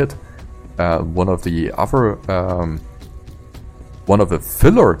enemy hit. One of the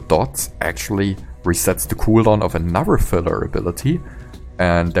filler dots actually resets the cooldown of another filler ability,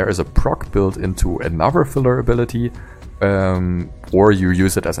 and there is a proc built into another filler ability, or you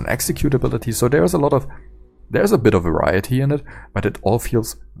use it as an execute ability. So there's a bit of variety in it, but it all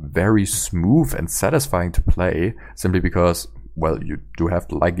feels very smooth and satisfying to play, simply because, well, you do have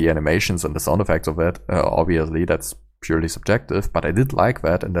to like the animations and the sound effects of it. Obviously, that's purely subjective, but I did like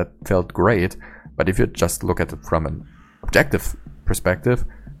that, and that felt great. But if you just look at it from an objective perspective,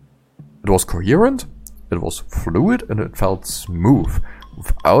 it was coherent, it was fluid, and it felt smooth,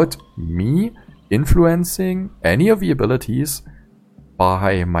 without me influencing any of the abilities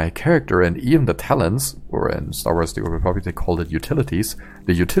by my character and even the talents, or in Star Wars: The Old Republic they called it utilities.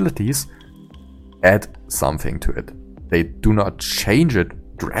 The utilities add something to it. They do not change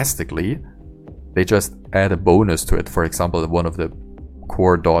it drastically, they just add a bonus to it. For example, one of the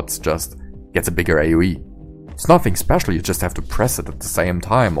core dots just gets a bigger AoE. It's nothing special, you just have to press it at the same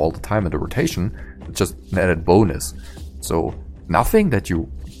time all the time in the rotation. It's just an added bonus. So nothing that you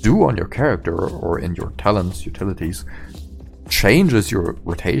do on your character or in your talents, utilities, changes your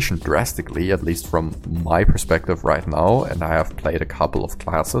rotation drastically, at least from my perspective right now, and I have played a couple of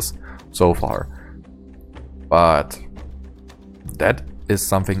classes so far. But that is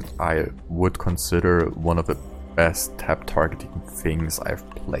something I would consider one of the best tap targeting things I've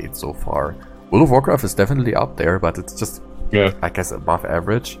played so far. World of Warcraft is definitely up there, but it's just, I guess, above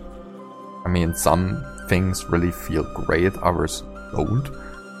average. I mean, some things really feel great, others don't.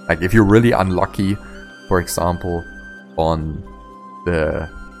 Like, if you're really unlucky, for example, on the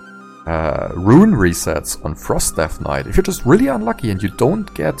rune resets on Frost Death Knight, if you're just really unlucky and you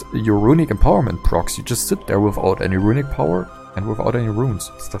don't get your runic empowerment procs, you just sit there without any runic power and without any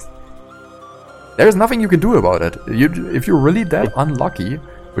runes. It's just, there's nothing you can do about it. If you're really that unlucky,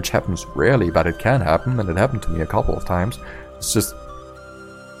 which happens rarely, but it can happen, and it happened to me a couple of times, it's just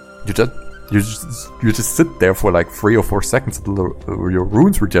you just sit there for like 3 or 4 seconds until your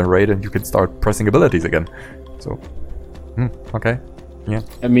runes regenerate, and you can start pressing abilities again. So, okay, yeah.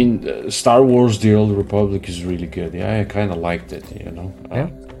 I mean, Star Wars: The Old Republic is really good. Yeah, I kind of liked it. You know.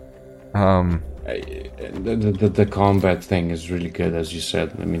 The combat thing is really good, as you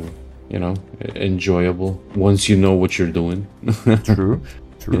said. I mean, you know, enjoyable once you know what you're doing. True.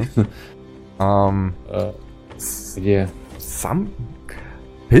 Yeah. Some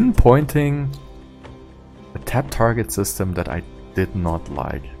pinpointing a tap target system that I did not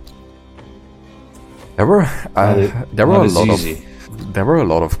like. There were a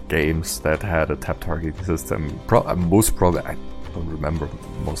lot of games that had a tap targeting system. Most probably, I don't remember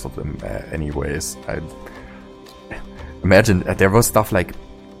most of them anyways. I imagine there was stuff like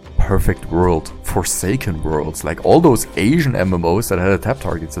Perfect World, Forsaken Worlds, like all those Asian MMOs that had a tap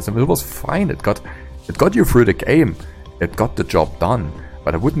target system. It was fine. It got you through the game. It got the job done.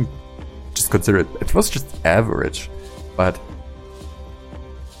 But I wouldn't just consider it. It was just average. But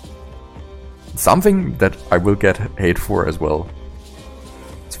something that I will get hate for as well.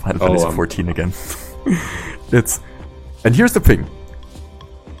 It's Final Fantasy 14 again. And here's the thing.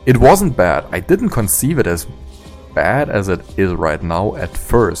 It wasn't bad. I didn't conceive it as bad as it is right now at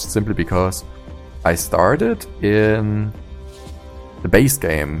first, simply because I started in the base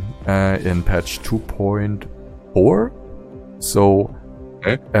game in patch 2.4. So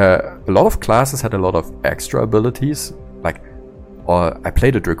a lot of classes had a lot of extra abilities. Like I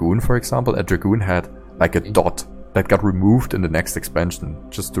played a Dragoon, for example. A Dragoon had like a dot that got removed in the next expansion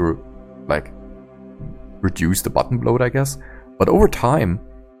just to like reduce the button bloat, I guess. But over time,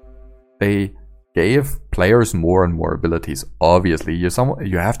 they gave players more and more abilities. Obviously,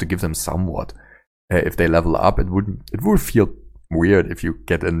 you have to give them somewhat. If they level up, it would feel weird if you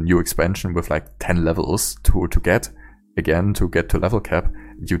get a new expansion with like 10 levels to get to level cap.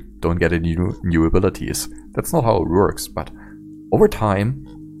 You don't get any new abilities. That's not how it works. But over time,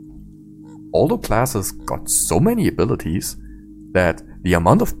 all the classes got so many abilities that the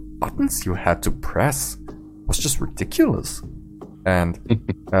amount of buttons you had to press was just ridiculous. And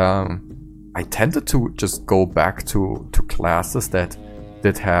I tended to just go back to classes that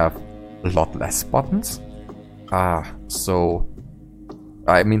did have a lot less buttons. So,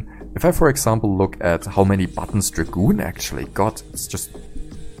 I mean, if I, for example, look at how many buttons Dragoon actually got, it's just...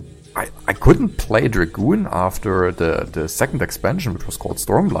 I couldn't play Dragoon after the second expansion, which was called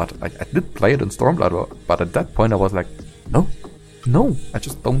Stormblood. I did play it in Stormblood, but at that point I was like, no, I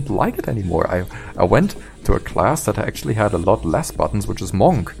just don't like it anymore. I went to a class that actually had a lot less buttons, which is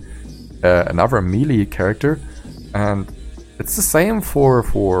Monk, another melee character, and it's the same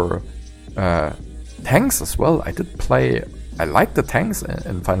for tanks as well. I liked the tanks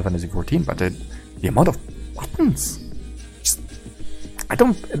in Final Fantasy XIV, but the amount of buttons,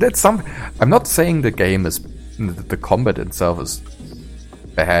 I'm not saying the game is, the combat itself is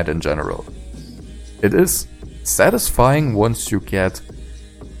bad in general. It is satisfying once you get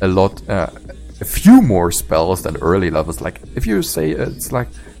a few more spells than early levels. Like if you say it's like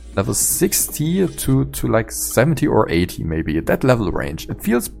level 60 to like 70 or 80 maybe, at that level range, it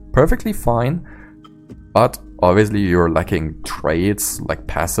feels perfectly fine, but obviously you're lacking traits like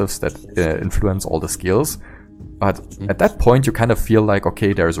passives that influence all the skills. But at that point you kind of feel like,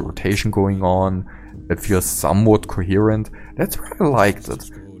 okay, there's a rotation going on, it feels somewhat coherent. That's where I liked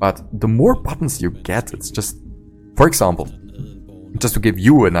it. But the more buttons you get, it's just... For example, just to give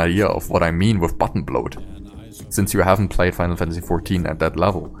you an idea of what I mean with button bloat, since you haven't played Final Fantasy XIV at that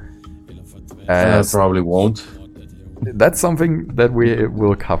level. I probably won't. That's something that we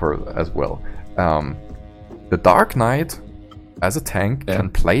will cover as well. The Dark Knight, as a tank,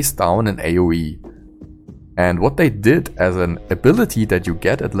 can place down an AoE. And what they did as an ability that you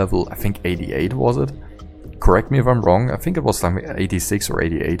get at level, I think 88 was it? Correct me if I'm wrong, I think it was something 86 or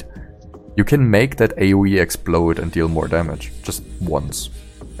 88. You can make that AoE explode and deal more damage, just once.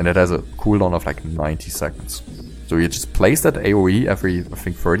 And it has a cooldown of like 90 seconds. So you just place that AoE every, I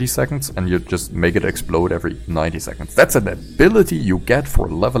think, 30 seconds, and you just make it explode every 90 seconds. That's an ability you get for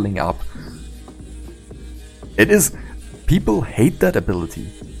leveling up. It is... People hate that ability.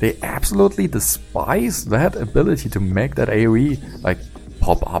 They absolutely despise that ability to make that AoE like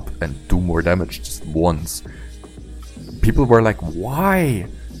pop up and do more damage just once. People were like, why?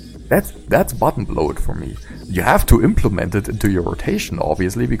 That's button bloat for me. You have to implement it into your rotation,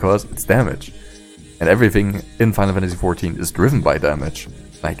 obviously, because it's damage. And everything in Final Fantasy XIV is driven by damage.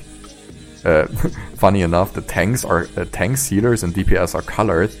 Like, funny enough, the tanks are tanks, healers, and DPS are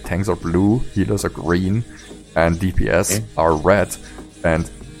colored. Tanks are blue, healers are green, and DPS are red. And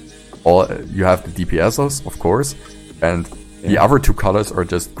you have the DPSs, of course, and the other two colors are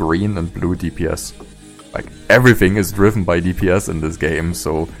just green and blue DPS. Like, everything is driven by DPS in this game,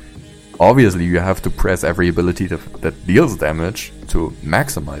 so obviously you have to press every ability that deals damage to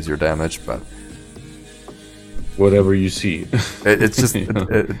maximize your damage, but whatever you see. It's just,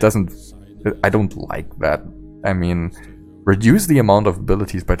 it doesn't, I don't like that. I mean, reduce the amount of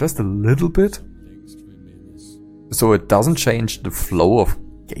abilities by just a little bit, so it doesn't change the flow of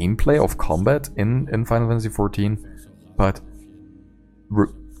gameplay, of combat in Final Fantasy XIV, but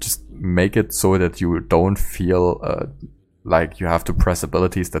just make it so that you don't feel like you have to press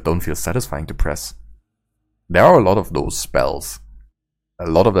abilities that don't feel satisfying to press. There are a lot of those spells. A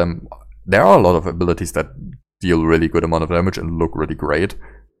lot of them, there are a lot of abilities that deal really good amount of damage and look really great,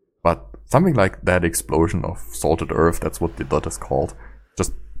 but something like that explosion of salted earth, that's what the dot is called,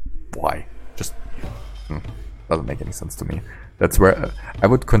 just why? Just doesn't make any sense to me. That's where I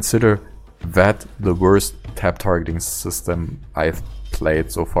would consider that the worst tab targeting system I've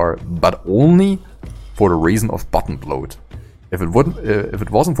played so far, but only for the reason of button bloat. If it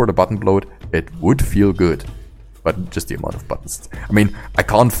wasn't for the button bloat, it would feel good, but just the amount of buttons. I mean, I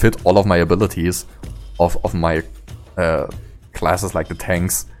can't fit all of my abilities of my classes like the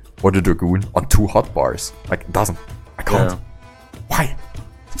tanks or the dragoon on 2 hotbars. Like, it doesn't. I can't. Yeah. Why?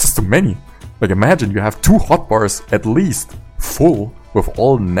 It's just too many. Like, imagine you have 2 hotbars at least full with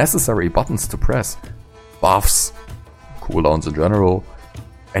all necessary buttons to press. Buffs, cooldowns in general,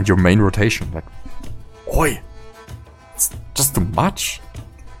 and your main rotation. Like, oi! It's just too much.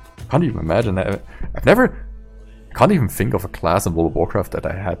 Can't even imagine. Can't even think of a class in World of Warcraft that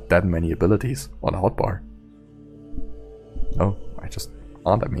I had that many abilities on a hotbar. No, I just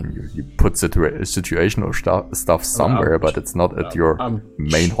can't. I mean, you put situational stuff somewhere, but it's not at your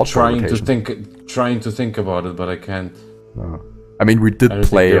main hotbar location. Trying to think about it, but I can't. No. I mean, we did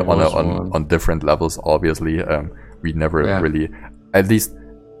play on different levels, obviously. We never really, at least,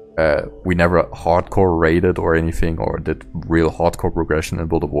 we never hardcore raided or anything, or did real hardcore progression in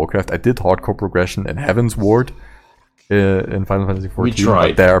World of Warcraft. I did hardcore progression in Heaven's Ward in Final Fantasy XIV. We tried.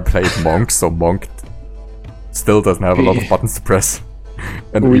 But there I played Monk, so Monk still doesn't have a lot of buttons to press.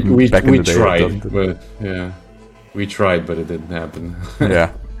 And we tried, but yeah, we tried, but it didn't happen.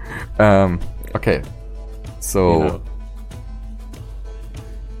 Yeah. Okay. So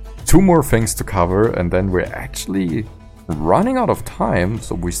 2 more things to cover, and then we're actually running out of time.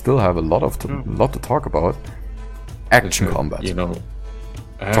 So we still have a lot to talk about. Action combat.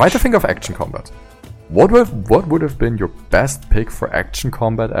 Try to think of action combat. What would have been your best pick for action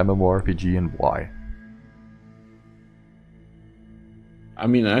combat MMORPG, and why? I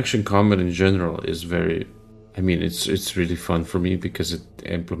mean, action combat in general is very... I mean, it's really fun for me because it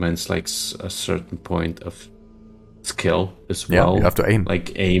implements like a certain point of skill as well. Yeah, you have to aim.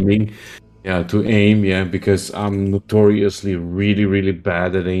 Like aiming. Yeah, to aim, because I'm notoriously really, really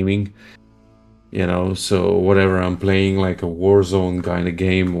bad at aiming. So whatever I'm playing, like a Warzone kind of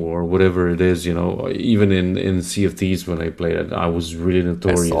game or whatever it is, even in Sea of Thieves when I played it, I was really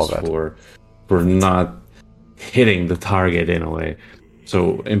notorious for not hitting the target in a way.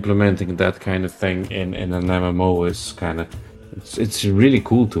 So implementing that kind of thing in an MMO is kind of, it's really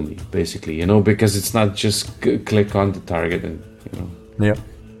cool to me, basically, because it's not just click on the target and,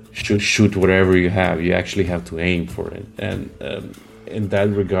 shoot whatever you have. You actually have to aim for it. And in that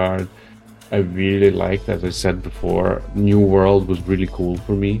regard, I really liked, as I said before, New World was really cool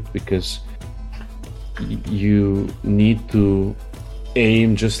for me because you need to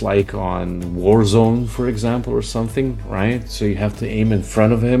aim just like on Warzone, for example, or something, right? So you have to aim in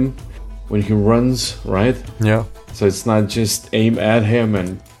front of him when he runs, right? Yeah. So it's not just aim at him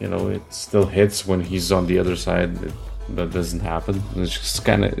and, it still hits when he's on the other side. That doesn't happen. It's just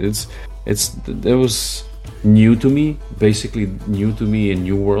kind of, it was new to me, basically new to me in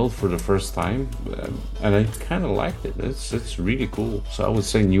New World for the first time, and I kind of liked it. It's really cool. So I would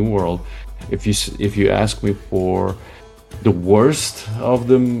say New World. If you ask me for the worst of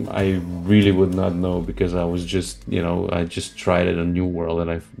them, I really would not know because I was just I just tried it on New World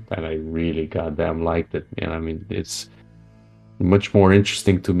and I really goddamn liked it. I mean, it's much more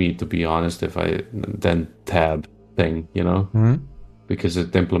interesting to me, to be honest, than Tab thing, because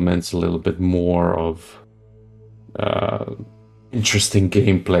it implements a little bit more of interesting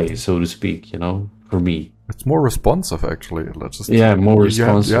gameplay, so to speak, for me. It's more responsive, actually. More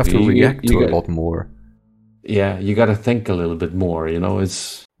responsive. You have to react to a lot more. Yeah, you got to think a little bit more.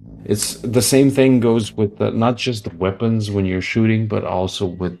 It's the same thing goes with not just the weapons when you're shooting, but also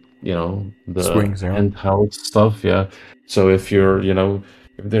with the swings, handheld stuff. Yeah. So if you're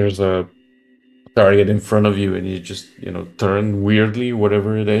if there's a target in front of you and you just turn weirdly,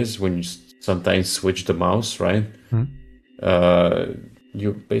 whatever it is, when you sometimes switch the mouse, right?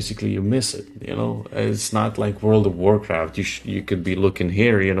 You miss it. It's not like World of Warcraft. You could be looking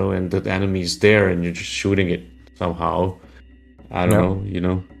here, and the enemy's there, and you're just shooting it somehow. I don't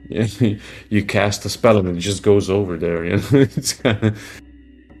know. You cast a spell and it just goes over there. It's kind of,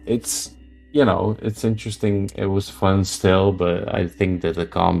 it's interesting. It was fun still, but I think that the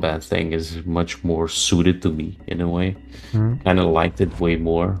combat thing is much more suited to me in a way. Kind of liked it way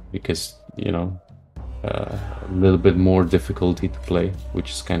more because a little bit more difficulty to play, which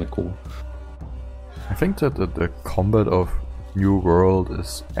is kind of cool. I think that the combat of New World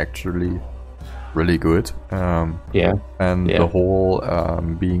is actually really good. And the whole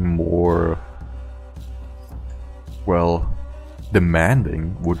being more,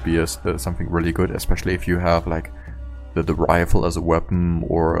 demanding would be something really good, especially if you have like the rifle as a weapon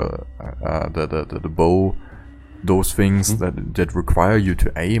or the bow. Those things that require you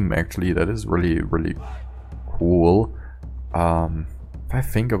to aim, actually, that is really, really cool. If I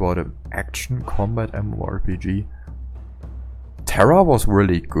think about an action combat MMORPG, Terra was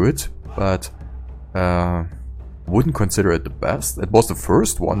really good, but wouldn't consider it the best. It was the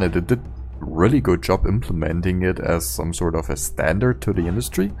first one, and it did a really good job implementing it as some sort of a standard to the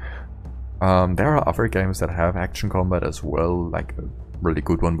industry. There are other games that have action combat as well, like a really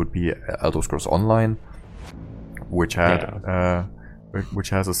good one would be Elder Scrolls Online, which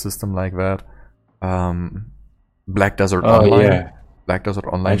has a system like that. Black Desert Online. Black Desert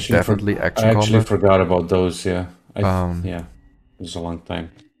Online, definitely action combat. I actually forgot about those. Yeah, Yeah, it was a long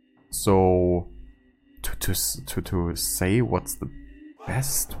time. So to say what's the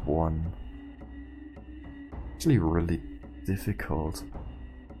best one, actually really difficult.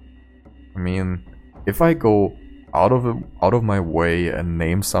 I mean, if I go out of my way and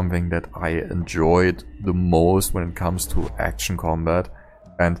name something that I enjoyed the most when it comes to action combat,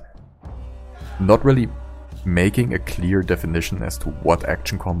 and not really making a clear definition as to what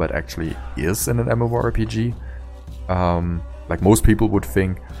action combat actually is in an MMORPG. Like most people would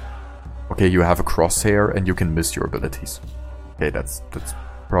think, okay, you have a crosshair and you can miss your abilities. Okay, that's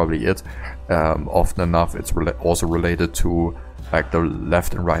probably it. Often enough, it's also related to like the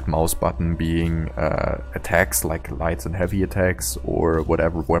left and right mouse button being attacks, like light and heavy attacks, or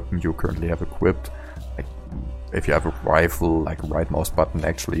whatever weapon you currently have equipped. Like if you have a rifle, like right mouse button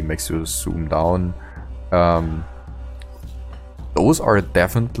actually makes you zoom down. Those are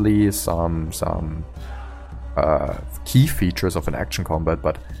definitely some key features of an action combat,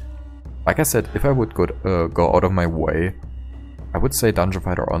 but like I said, if I would go out of my way, I would say Dungeon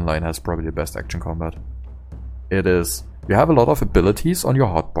Fighter Online has probably the best action combat. It is... You have a lot of abilities on your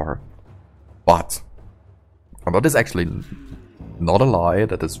hotbar, but... And that is actually not a lie,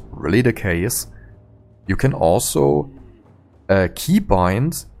 that is really the case. You can also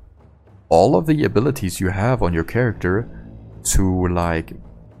keybind all of the abilities you have on your character to, like,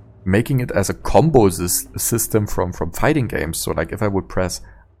 making it as a combo system from fighting games. So, like, if I would press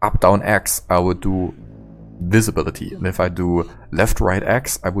up, down, X, I would do this ability. And if I do left, right,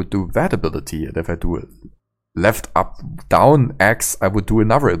 X, I would do that ability. And if I do left, up, down, X, I would do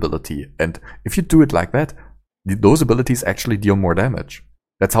another ability. And if you do it like that, those abilities actually deal more damage.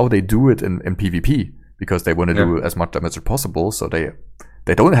 That's how they do it in PvP, because they want to do as much damage as possible. So they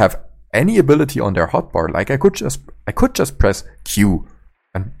don't have any ability on their hotbar. Like I could just press Q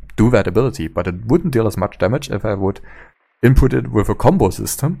and do that ability, but it wouldn't deal as much damage if I would input it with a combo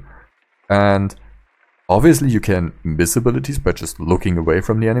system. And obviously you can miss abilities by just looking away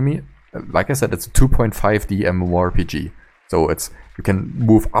from the enemy. Like I said, it's a 2.5D MMORPG. So you can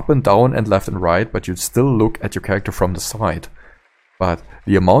move up and down and left and right, but you still look at your character from the side. But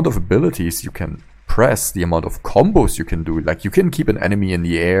the amount of abilities you can press, the amount of combos you can do, like you can keep an enemy in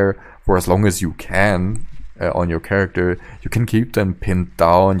the air for as long as you can on your character. You can keep them pinned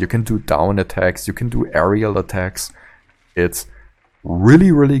down, you can do down attacks, you can do aerial attacks. It's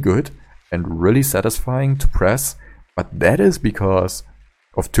really, really good and really satisfying to press, but that is because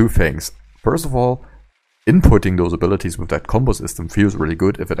of two things. First of all, inputting those abilities with that combo system feels really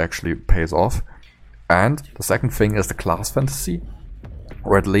good if it actually pays off. And the second thing is the class fantasy,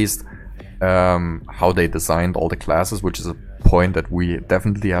 or at least how they designed all the classes, which is a point that we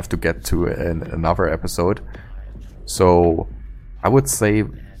definitely have to get to in another episode. So I would say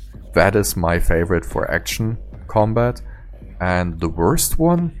that is my favorite for action combat. And the worst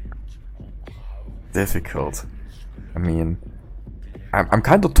one? Difficult. I mean, I'm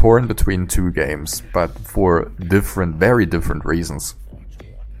kind of torn between two games, but for very different reasons.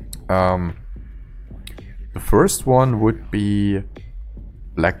 The first one would be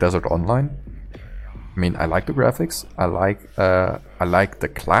Black Desert Online. I mean, I like the graphics. I like the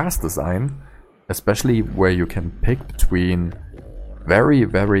class design, especially where you can pick between very,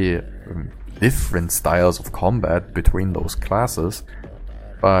 very different styles of combat between those classes.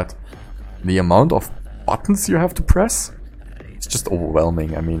 But the amount of buttons you have to press, it's just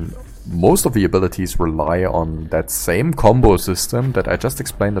overwhelming. I mean, most of the abilities rely on that same combo system that I just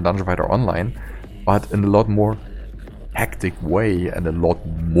explained in Dungeon Fighter Online, but in a lot more hectic way and a lot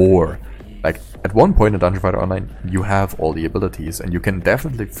more. Like, at one point in Dungeon Fighter Online, you have all the abilities, and you can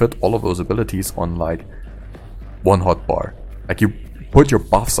definitely fit all of those abilities on, like, one hotbar. Like, you put your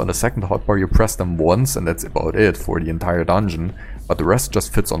buffs on the second hotbar, you press them once, and that's about it for the entire dungeon, but the rest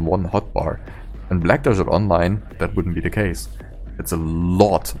just fits on one hotbar. In Black Desert Online, that wouldn't be the case. It's a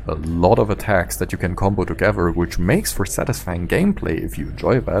lot of attacks that you can combo together, which makes for satisfying gameplay if you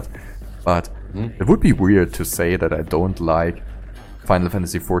enjoy that. But it would be weird to say that I don't like Final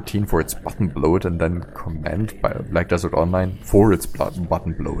Fantasy XIV for its button bloat and then comment by Black Desert Online for its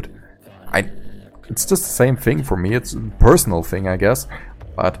button bloat. It's just the same thing for me. It's a personal thing, I guess.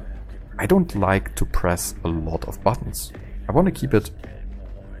 But I don't like to press a lot of buttons. I want to keep it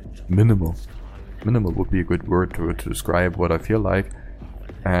minimal. Minimal would be a good word to describe what I feel like.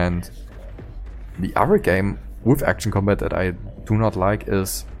 And the other game with action combat that I do not like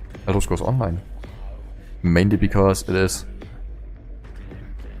is Elder Scrolls Online. Mainly because it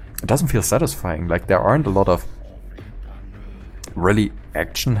doesn't feel satisfying. Like, there aren't a lot of really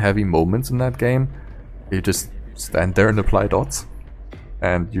action heavy moments in that game. You just stand there and apply dots.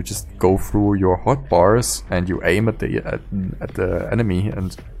 and you just go through your hotbars and you aim at the enemy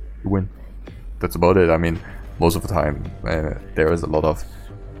and you win. That's about it. I mean, most of the time there is a lot of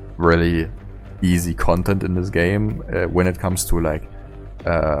really easy content in this game when it comes to like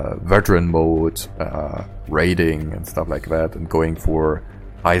veteran mode, raiding and stuff like that, and going for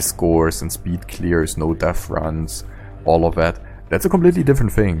high scores and speed clears, no death runs, all of that. That's a completely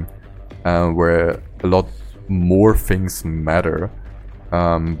different thing, where a lot more things matter.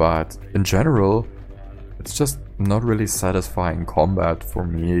 But in general, it's just not really satisfying combat for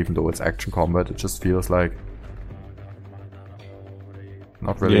me, even though it's action combat. It just feels like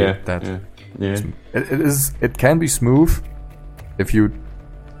not really that. It can be smooth if you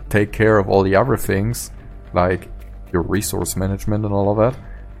take care of all the other things, like your resource management and all of that.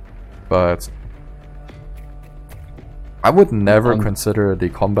 But I would never consider the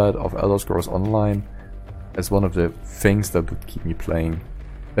combat of Elder Scrolls Online as one of the things that would keep me playing.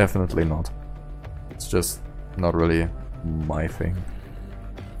 Definitely not. It's just not really my thing.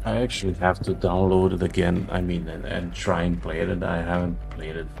 I actually have to download it again. I mean, and try and play it. And I haven't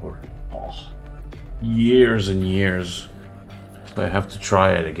played it for years and years. So I have to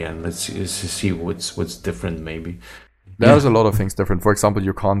try it again. Let's see what's different. Maybe there's a lot of things different. For example,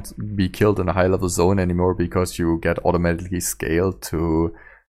 you can't be killed in a high-level zone anymore because you get automatically scaled to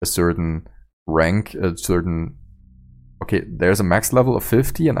a certain rank, a certain. Okay, there's a max level of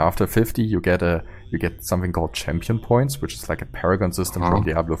 50, and after 50 you get something called champion points, which is like a paragon system from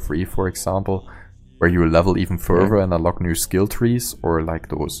Diablo 3, for example, where you level even further and unlock new skill trees, or like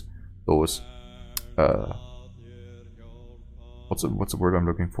those what's the word I'm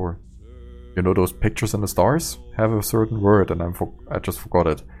looking for? You know, those pictures in the stars have a certain word, and I just forgot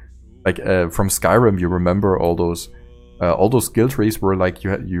it. Like from Skyrim, you remember all those skill trees where like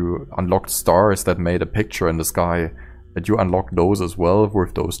you unlocked stars that made a picture in the sky. That you unlock those as well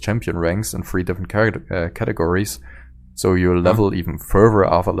with those champion ranks in 3 different categories. So you level even further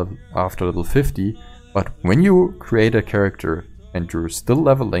after level 50. But when you create a character and you're still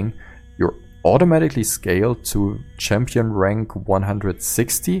leveling, you're automatically scaled to champion rank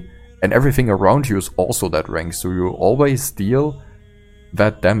 160, and everything around you is also that rank. So you always deal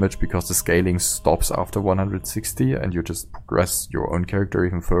that damage because the scaling stops after 160, and you just progress your own character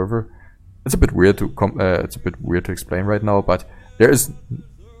even further. It's a bit weird to explain right now, but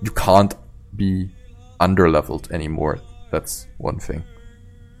you can't be under-leveled anymore. That's one thing.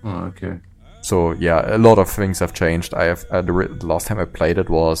 Oh, okay. So yeah, a lot of things have changed. The last time I played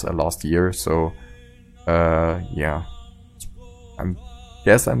it was last year, so yeah. I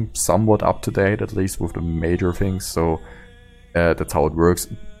guess I'm somewhat up to date, at least with the major things, so that's how it works.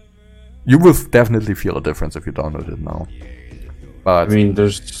 You will definitely feel a difference if you download it now. But I mean,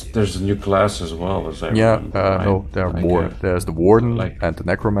 there's a new class as well, as I remember, right? No, there are more. There's the Warden and the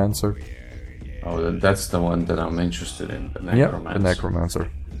Necromancer. Oh, that's the one that I'm interested in, the Necromancer. Yeah, the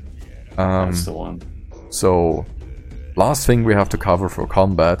Necromancer. That's the one. So, last thing we have to cover for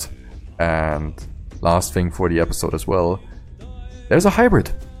combat, and last thing for the episode as well, there's a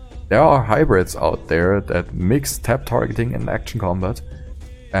hybrid. There are hybrids out there that mix tap targeting and action combat,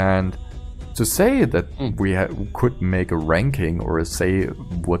 and to say that we could make a ranking or say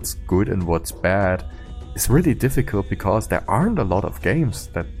what's good and what's bad is really difficult because there aren't a lot of games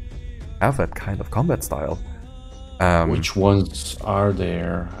that have that kind of combat style. Which ones are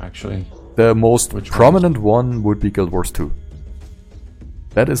there, actually? The most prominent one would be Guild Wars 2.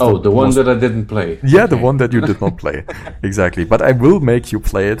 That is the one that I didn't play. Yeah, okay. The one that you did not play. Exactly. But I will make you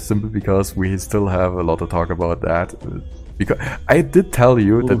play it simply because we still have a lot to talk about that. Because I did tell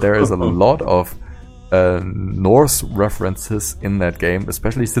you that there is a lot of Norse references in that game,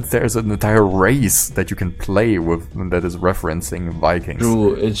 especially since there is an entire race that you can play with that is referencing Vikings.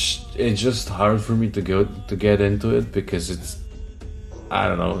 True, it's just hard for me to get into it because I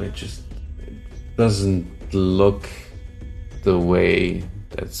don't know, it doesn't look the way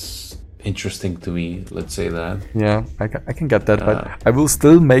that's interesting to me. Let's say that. Yeah, I can get that, but I will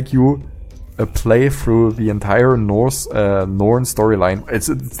still make you play through the entire Norn storyline.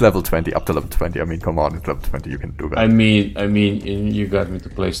 It's level 20, up to level 20. I mean, come on, it's level 20, you can do that. I mean, you got me to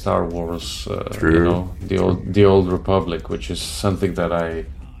play Star Wars. True. You know, the old Republic, which is something that I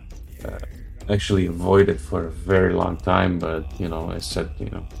actually avoided for a very long time. But I said,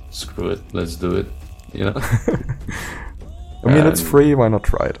 screw it, let's do it. I mean, it's free. Why not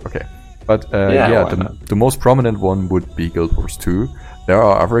try it? Okay, but the most prominent one would be Guild Wars 2. There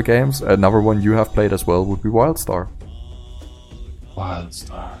are other games. Another one you have played as well would be WildStar.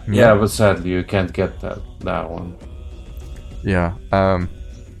 WildStar. Yeah, but sadly you can't get that one. Yeah.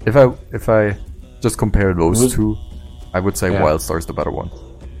 If I just compare those two, I would say Yeah. Wildstar is the better one.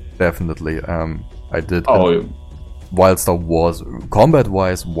 Definitely. I did. Oh, Wildstar was,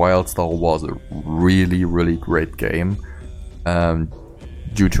 combat-wise, Wildstar was a really, really great game.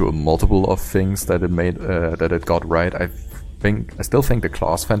 Due to a multiple of things that it got right. I still think the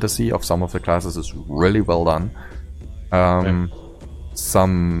class fantasy of some of the classes is really well done.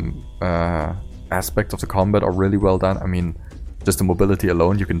 Some aspects of the combat are really well done. I mean, just the mobility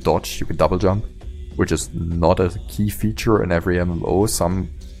alone, you can dodge, you can double jump, which is not a key feature in every MMO. Some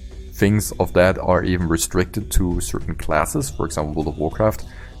things of that are even restricted to certain classes. For example, World of Warcraft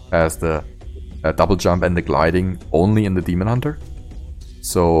has the double jump and the gliding only in the Demon Hunter.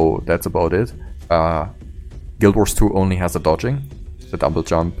 So that's about it. Guild Wars 2 only has the dodging. The double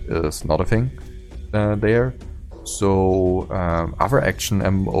jump is not a thing there. So other action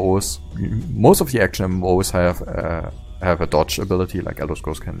MMOs, most of the action MMOs have a dodge ability. Like Elder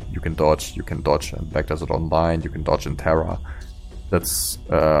Scrolls you can dodge, and Black Desert Online, you can dodge in Terra. That's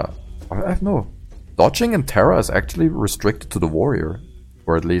I don't know. Dodging in Terra is actually restricted to the warrior,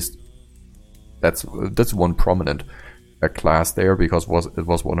 or at least that's one prominent class there, because it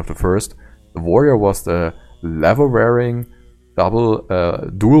was one of the first. The warrior was the leather-wearing,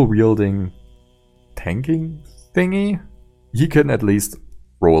 dual-wielding tanking thingy. He can at least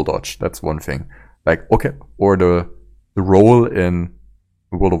roll dodge. That's one thing. Like, okay, or the role in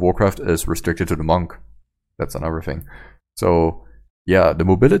World of Warcraft is restricted to the monk. That's another thing. So yeah, the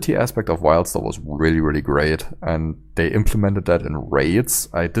mobility aspect of Wildstar was really, really great, and they implemented that in raids.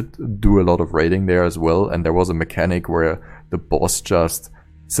 I did do a lot of raiding there as well, and there was a mechanic where the boss just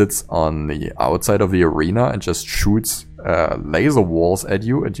sits on the outside of the arena and just shoots laser walls at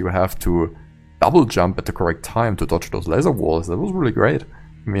you, and you have to double jump at the correct time to dodge those laser walls. That was really great.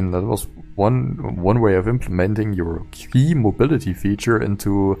 I mean, that was one way of implementing your key mobility feature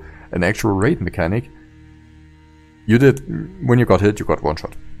into an actual raid mechanic. You did, when you got hit, you got one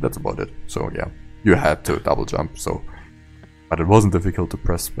shot. That's about it. So yeah, you had to double jump. But it wasn't difficult to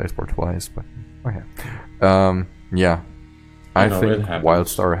press spacebar twice. But okay, yeah, I think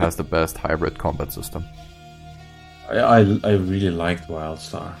Wildstar has the best hybrid combat system. I really liked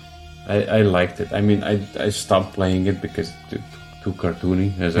Wildstar. I liked it. I mean, I stopped playing it because it's too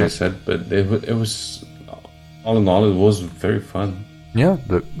cartoony, as I said. But it was, all in all, it was very fun. Yeah,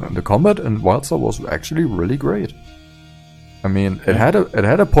 the combat in Wildstar was actually really great. I mean, it had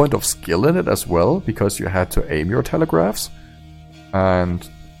a point of skill in it as well, because you had to aim your telegraphs, and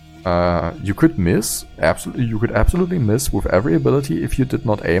you could miss. You could absolutely miss with every ability if you did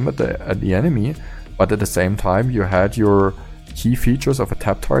not aim at the enemy. But at the same time, you had your key features of a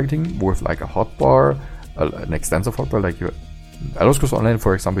tap targeting with like a hotbar, an extensive hotbar. Like Elder Scrolls Online,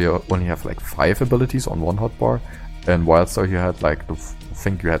 for example, you only have like 5 abilities on one hotbar. In Wildstar, you had like I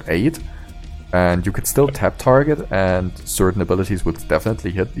think you had 8. And you could still tap target, and certain abilities would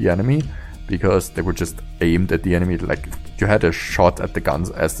definitely hit the enemy because they were just aimed at the enemy. Like, you had a shot at the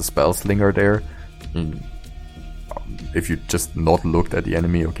guns as the spell slinger there. If you just not looked at the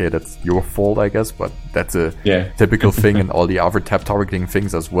enemy, okay, that's your fault, I guess, but that's a typical thing in all the other tap targeting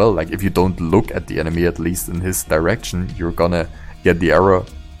things as well. Like, if you don't look at the enemy, at least in his direction, you're gonna get the arrow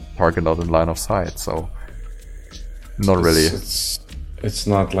target not in line of sight, so not really. It's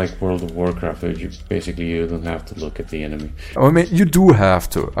not like World of Warcraft, where you don't have to look at the enemy. I mean, you do have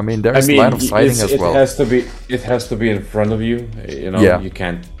to. I mean, there's line of sighting as well. It has to be in front of you. You know, you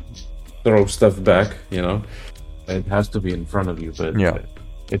can't throw stuff back. You know, it has to be in front of you. But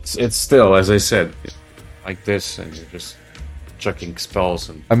it's still, as I said, like this, and you're just chucking spells.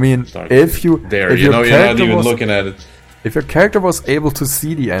 And I mean, if you're not even looking at it. If your character was able to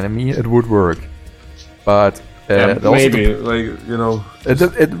see the enemy, it would work. But maybe,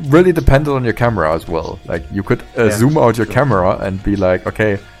 it really depended on your camera as well. Like, you could zoom out your camera and be like,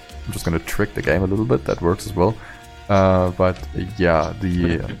 okay, I'm just gonna trick the game a little bit. That works as well. But yeah,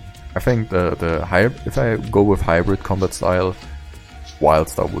 I think if I go with hybrid combat style,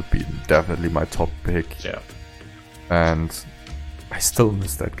 Wildstar would be definitely my top pick. Yeah, and I still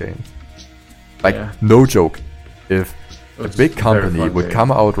miss that game. Like, no joke, if a big company would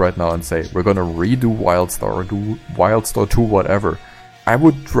come out right now and say, we're gonna redo Wildstar or do Wildstar 2, whatever, I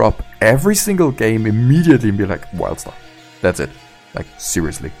would drop every single game immediately and be like, Wildstar. That's it. Like,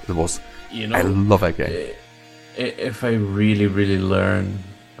 seriously. It was... I love that game. If I really, really learn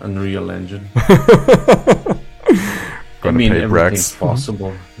Unreal Engine... I mean, everything's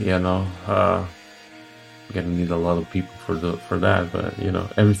possible, you know. You're gonna need a lot of people for that, but, you know,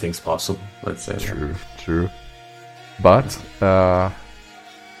 everything's possible, let's say. True. But,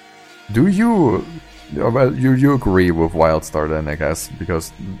 do you Well, you agree with Wildstar then, I guess,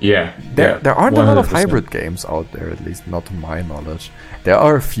 because Yeah, there aren't a lot of 100%. hybrid games out there, at least not to my knowledge. There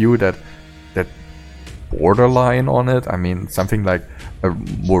are a few that borderline on it. I mean, something like a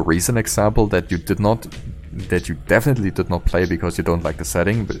more recent example that you definitely did not play because you don't like the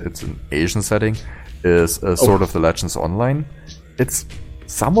setting, but it's an Asian setting, is Sword of the Legends Online. It's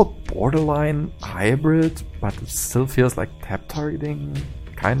somewhat borderline hybrid, but it still feels like tap targeting,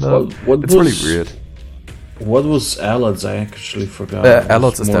 kind of. It's really weird. What was Allods? I actually forgot.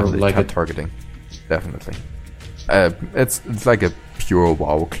 Allods is more definitely like tap targeting. Definitely. It's like a pure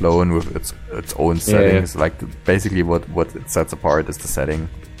WoW clone with its own settings. Yeah. Like basically what it sets apart is the setting,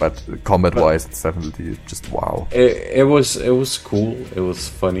 but combat-wise, it's definitely just WoW. It was cool. It was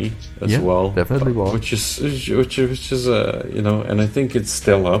funny as well. Definitely was. Which is you know, and I think it's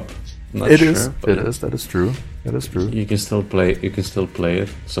still up. Not It sure, is. but It is. That is true. That is true. You can still play. You can still play it.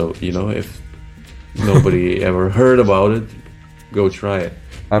 So you know, if nobody ever heard about it, go try it.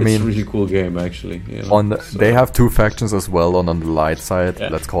 It's a really cool game, actually. You know? They have two factions as well. On the light side, Yeah.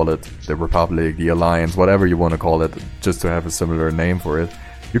 let's call it the Republic, the Alliance, whatever you want to call it, just to have a similar name for it.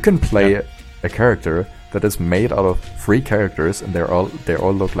 You can play a character that is made out of 3 characters, and they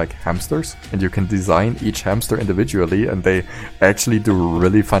all look like hamsters, and you can design each hamster individually, and they actually do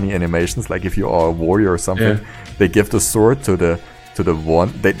really funny animations. Like if you are a warrior or something, they give the sword to the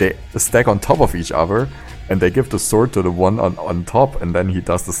one, they stack on top of each other, and they give the sword to the one on top, and then he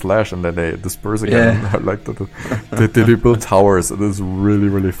does the slash, and then they disperse again. Like they build towers. It is really,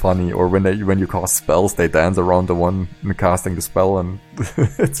 really funny. Or when you cast spells, they dance around the one casting the spell, and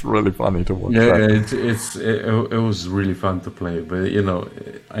it's really funny to watch. It was really fun to play, but you know,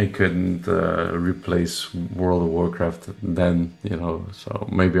 I couldn't replace World of Warcraft then, you know, so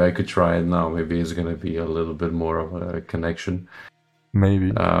maybe I could try it now. Maybe it's gonna be a little bit more of a connection.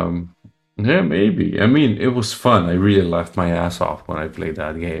 Maybe. Yeah, maybe. I mean, it was fun. I really laughed my ass off when I played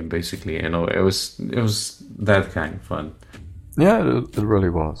that game. Basically, you know, it was that kind of fun. Yeah, it really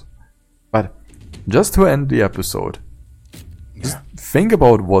was. But just to end the episode, just think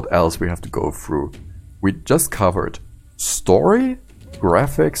about what else we have to go through. We just covered story,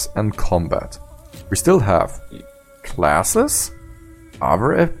 graphics, and combat. We still have classes,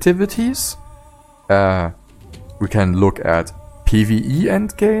 other activities. We can look at PvE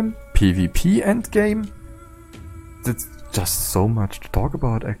endgame, PvP endgame. It's just so much to talk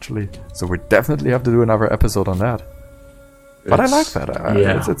about, actually. So we definitely have to do another episode on that. But I like that.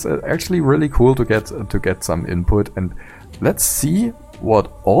 It's actually really cool to get some input, and let's see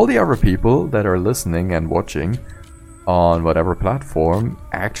what all the other people that are listening and watching on whatever platform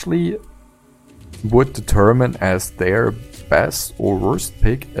actually would determine as their best or worst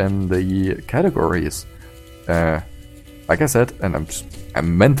pick in the categories. Like I said, and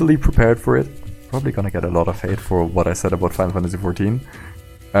I'm mentally prepared for it. Probably gonna get a lot of hate for what I said about Final Fantasy XIV.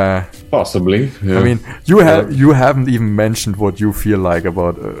 Possibly. Yeah. I mean, you haven't even mentioned what you feel like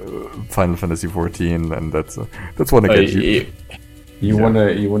about Final Fantasy XIV, and that's what I get you. You don't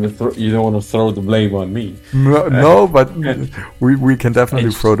want to throw the blame on me. No, but we can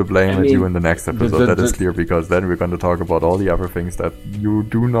definitely throw the blame at you in the next episode. That is clear, because then we're going to talk about all the other things that you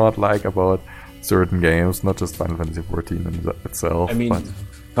do not like about certain games, not just Final Fantasy XIV in itself. I mean,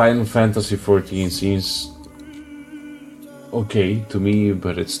 Final Fantasy XIV seems okay to me,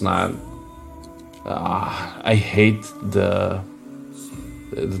 but it's not. I hate the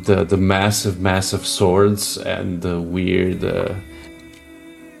massive swords and the weird.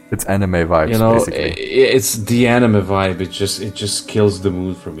 It's anime vibes, you know, basically. It's the anime vibe. It just kills the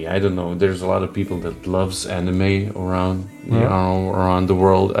mood for me. I don't know. There's a lot of people that loves anime around, you know, around the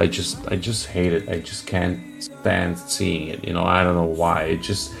world. I just hate it. I just can't stand seeing it. You know, I don't know why. It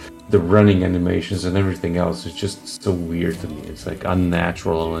just the running animations and everything else is just so weird to me. It's like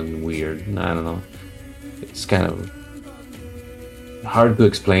unnatural and weird. And I don't know. It's kind of hard to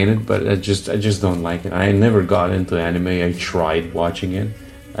explain it, but I just don't like it. I never got into anime. I tried watching it.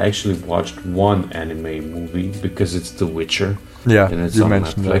 I actually watched one anime movie because it's The Witcher. Yeah, and it's you on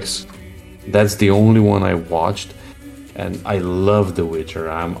mentioned Netflix. That's the only one I watched, and I love The Witcher.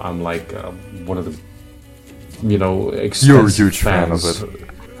 I'm like one of the, you know, you're a huge fan of it.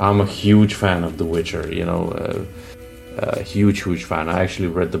 I'm a huge fan of The Witcher. You know, huge fan. I actually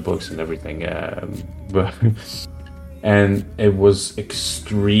read the books and everything, but. And it was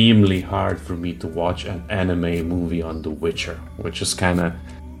extremely hard for me to watch an anime movie on The Witcher, which is kind of,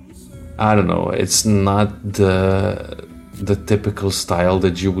 I don't know, it's not the typical style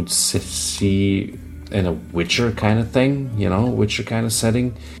that you would see in a Witcher kind of thing, you know, Witcher kind of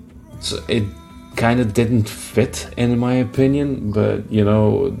setting. So kind of didn't fit, in my opinion. But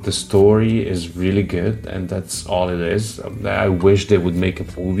the story is really good, and that's all it is. I wish they would make a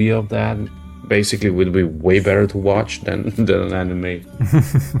movie of that. Basically, it would be way better to watch than an anime.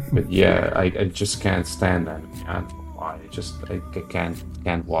 But yeah, I just can't stand anime. I don't know why. I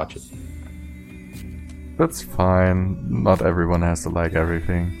can't watch it. That's fine. Not everyone has to like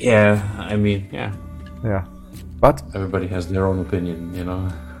everything. Yeah, I mean, yeah. Yeah. But everybody has their own opinion,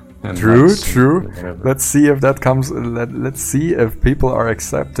 And true. Let's see if that comes. Let's see if people are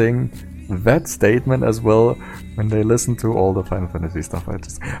accepting that statement as well when they listen to all the Final Fantasy stuff.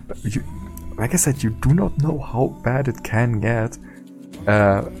 Like I said, you do not know how bad it can get.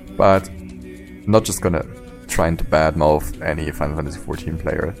 But I'm not just gonna trying to badmouth any Final Fantasy 14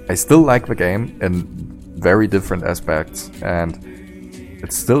 player. I still like the game in very different aspects, and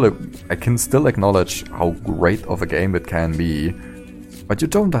I can still acknowledge how great of a game it can be. But you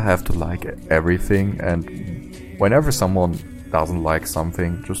don't have to like everything, and whenever someone doesn't like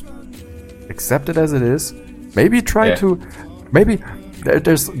something, just accept it as it is. Maybe maybe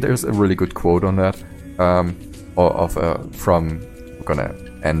there's a really good quote on that, from, we're gonna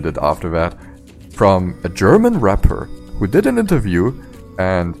end it after that, from a German rapper who did an interview,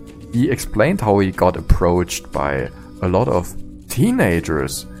 and he explained how he got approached by a lot of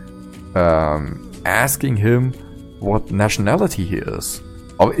teenagers, asking him what nationality he is.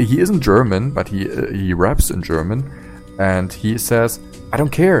 He isn't German, but he raps in German, and he says, I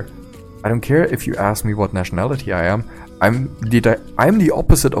don't care if you ask me what nationality I am. I'm the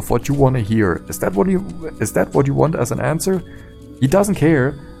opposite of what you want to hear. Is that what you want as an answer? He doesn't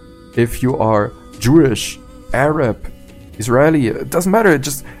care if you are Jewish, Arab, Israeli. It doesn't matter.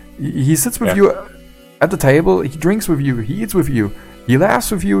 He sits with you at the table. He drinks with you. He eats with you. He laughs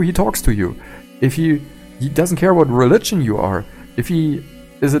with you. He talks to you. If he doesn't care what religion you are. If he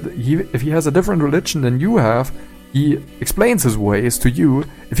has a different religion than you have, he explains his ways to you.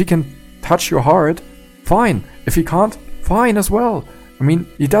 If he can touch your heart, fine. If he can't, fine as well. I mean,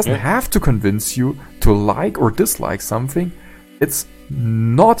 he doesn't have to convince you to like or dislike something. It's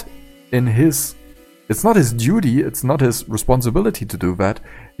not his duty, it's not his responsibility to do that.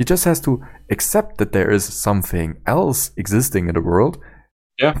 He just has to accept that there is something else existing in the world.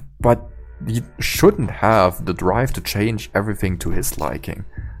 Yeah. But he shouldn't have the drive to change everything to his liking.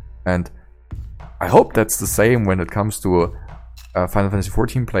 And I hope that's the same when it comes to Final Fantasy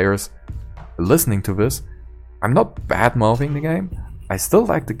 14 players listening to this. I'm not bad-mouthing the game. I still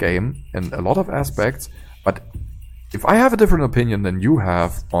like the game in a lot of aspects, but if I have a different opinion than you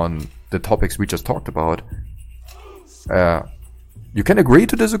have on the topics we just talked about, you can agree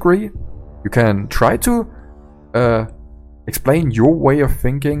to disagree. You can try to explain your way of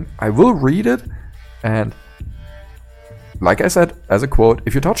thinking. I will read it, and like I said, as a quote,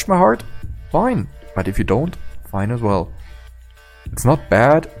 if you touch my heart, fine. But if you don't, fine as well. It's not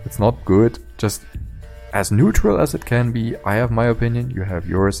bad, it's not good, just as neutral as it can be. I have my opinion, you have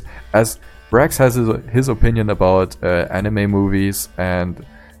yours. As Brax has his opinion about anime movies, and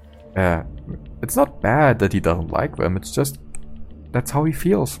it's not bad that he doesn't like them, it's just that's how he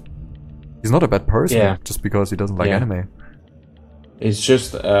feels. He's not a bad person just because he doesn't like anime. It's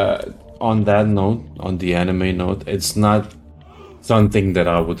just on that note, on the anime note, it's not something that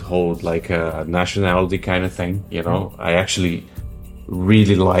I would hold like a nationality kind of thing, I actually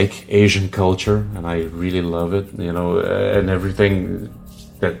really like Asian culture, and I really love it, and everything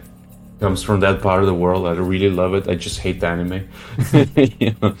that comes from that part of the world. I really love it. I just hate the anime.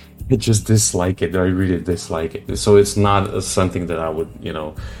 I just dislike it. I really dislike it. So it's not something that I would,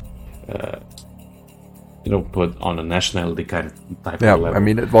 put on a nationality kind of type of level. I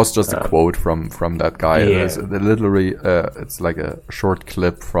mean, it was just a quote from that guy. It's literally, it's like a short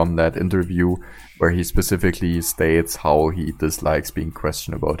clip from that interview where he specifically states how he dislikes being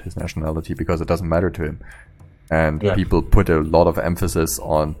questioned about his nationality because it doesn't matter to him. And people put a lot of emphasis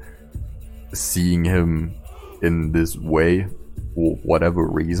on seeing him in this way for whatever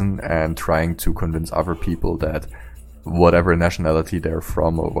reason and trying to convince other people that whatever nationality they're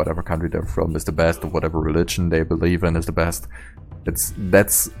from or whatever country they're from is the best, or whatever religion they believe in is the best.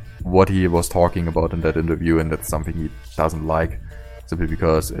 That's what he was talking about in that interview, and that's something he doesn't like, simply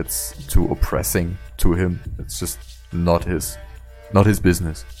because it's too oppressing to him. It's just not his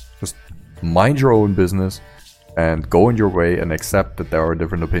business. Just mind your own business and go in your way and accept that there are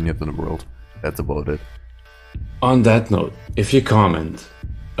different opinions in the world. That's about it. On that note, if you comment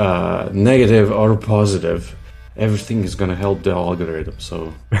negative or positive, everything is gonna help the algorithm.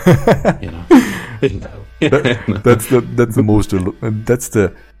 So that's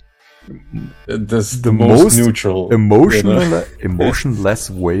the most neutral, emotionless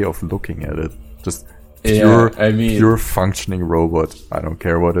way of looking at it. Just Yeah, pure functioning robot. I don't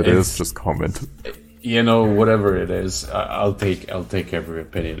care what it is. Just comment. You know, whatever it is, I'll take every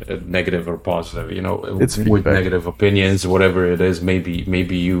opinion, negative or positive. You know, It's with feedback. negative opinions, whatever it is,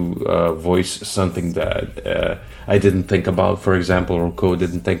 maybe you voice something that I didn't think about, for example, or Ko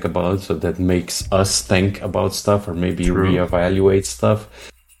didn't think about, so that makes us think about stuff, or maybe reevaluate stuff.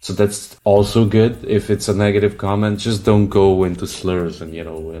 So that's also good. If it's a negative comment, just don't go into slurs and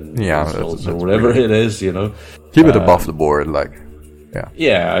insults or whatever it is. You know, Keep it above the board, like. Yeah.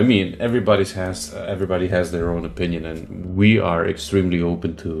 Yeah, I mean, everybody has their own opinion, and we are extremely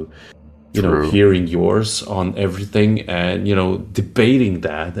open to, hearing yours on everything, and debating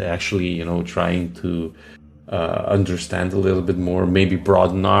that. Actually, trying to understand a little bit more, maybe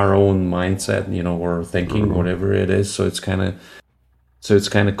broaden our own mindset, or thinking, whatever it is. So it's kind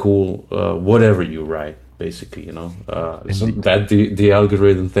of cool. Whatever you write. Basically, so that the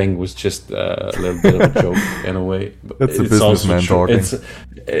algorithm thing was just a little bit of a joke in a way. That's the businessman talking. It's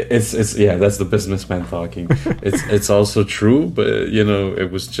that's the businessman talking. It's also true, but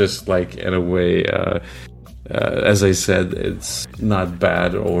it was just like in a way. As I said, it's not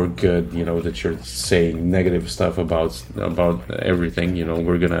bad or good. That you're saying negative stuff about everything.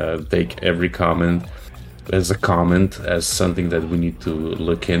 We're gonna take every comment as a comment, as something that we need to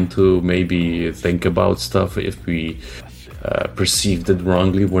look into, maybe think about stuff if we perceived it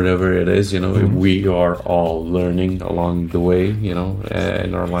wrongly, whatever it is. We are all learning along the way,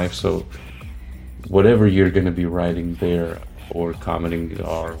 in our life. So whatever you're going to be writing there or commenting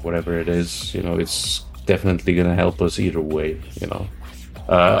or whatever it is, it's definitely going to help us either way,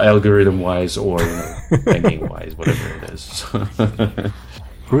 algorithm wise or thinking wise, whatever it is.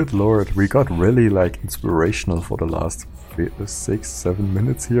 Good lord, we got really inspirational for the last 6-7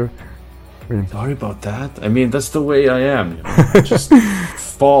 minutes here. I mean, sorry about that. I mean, that's the way I am. Just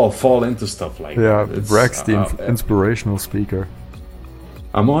fall into stuff like that. Yeah, Brax, the inspirational speaker.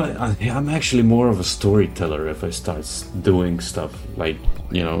 I'm actually more of a storyteller if I start doing stuff like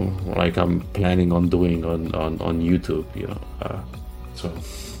I'm planning on doing on YouTube. So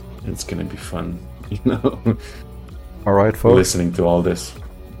it's gonna be fun. All right, folks. Listening to all this.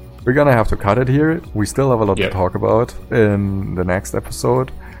 We're gonna have to cut it here. We still have a lot to talk about in the next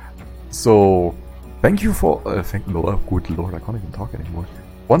episode. So, thank you for... good lord, I can't even talk anymore.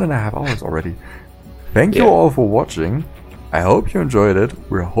 1.5 hours already. Thank you all for watching. I hope you enjoyed it.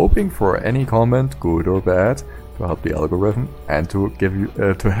 We're hoping for any comment, good or bad, to help the algorithm and to give you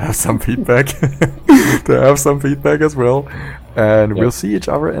to have some feedback. To have some feedback as well. And we'll see each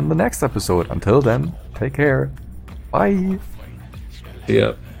other in the next episode. Until then, take care. Bye.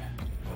 Yeah.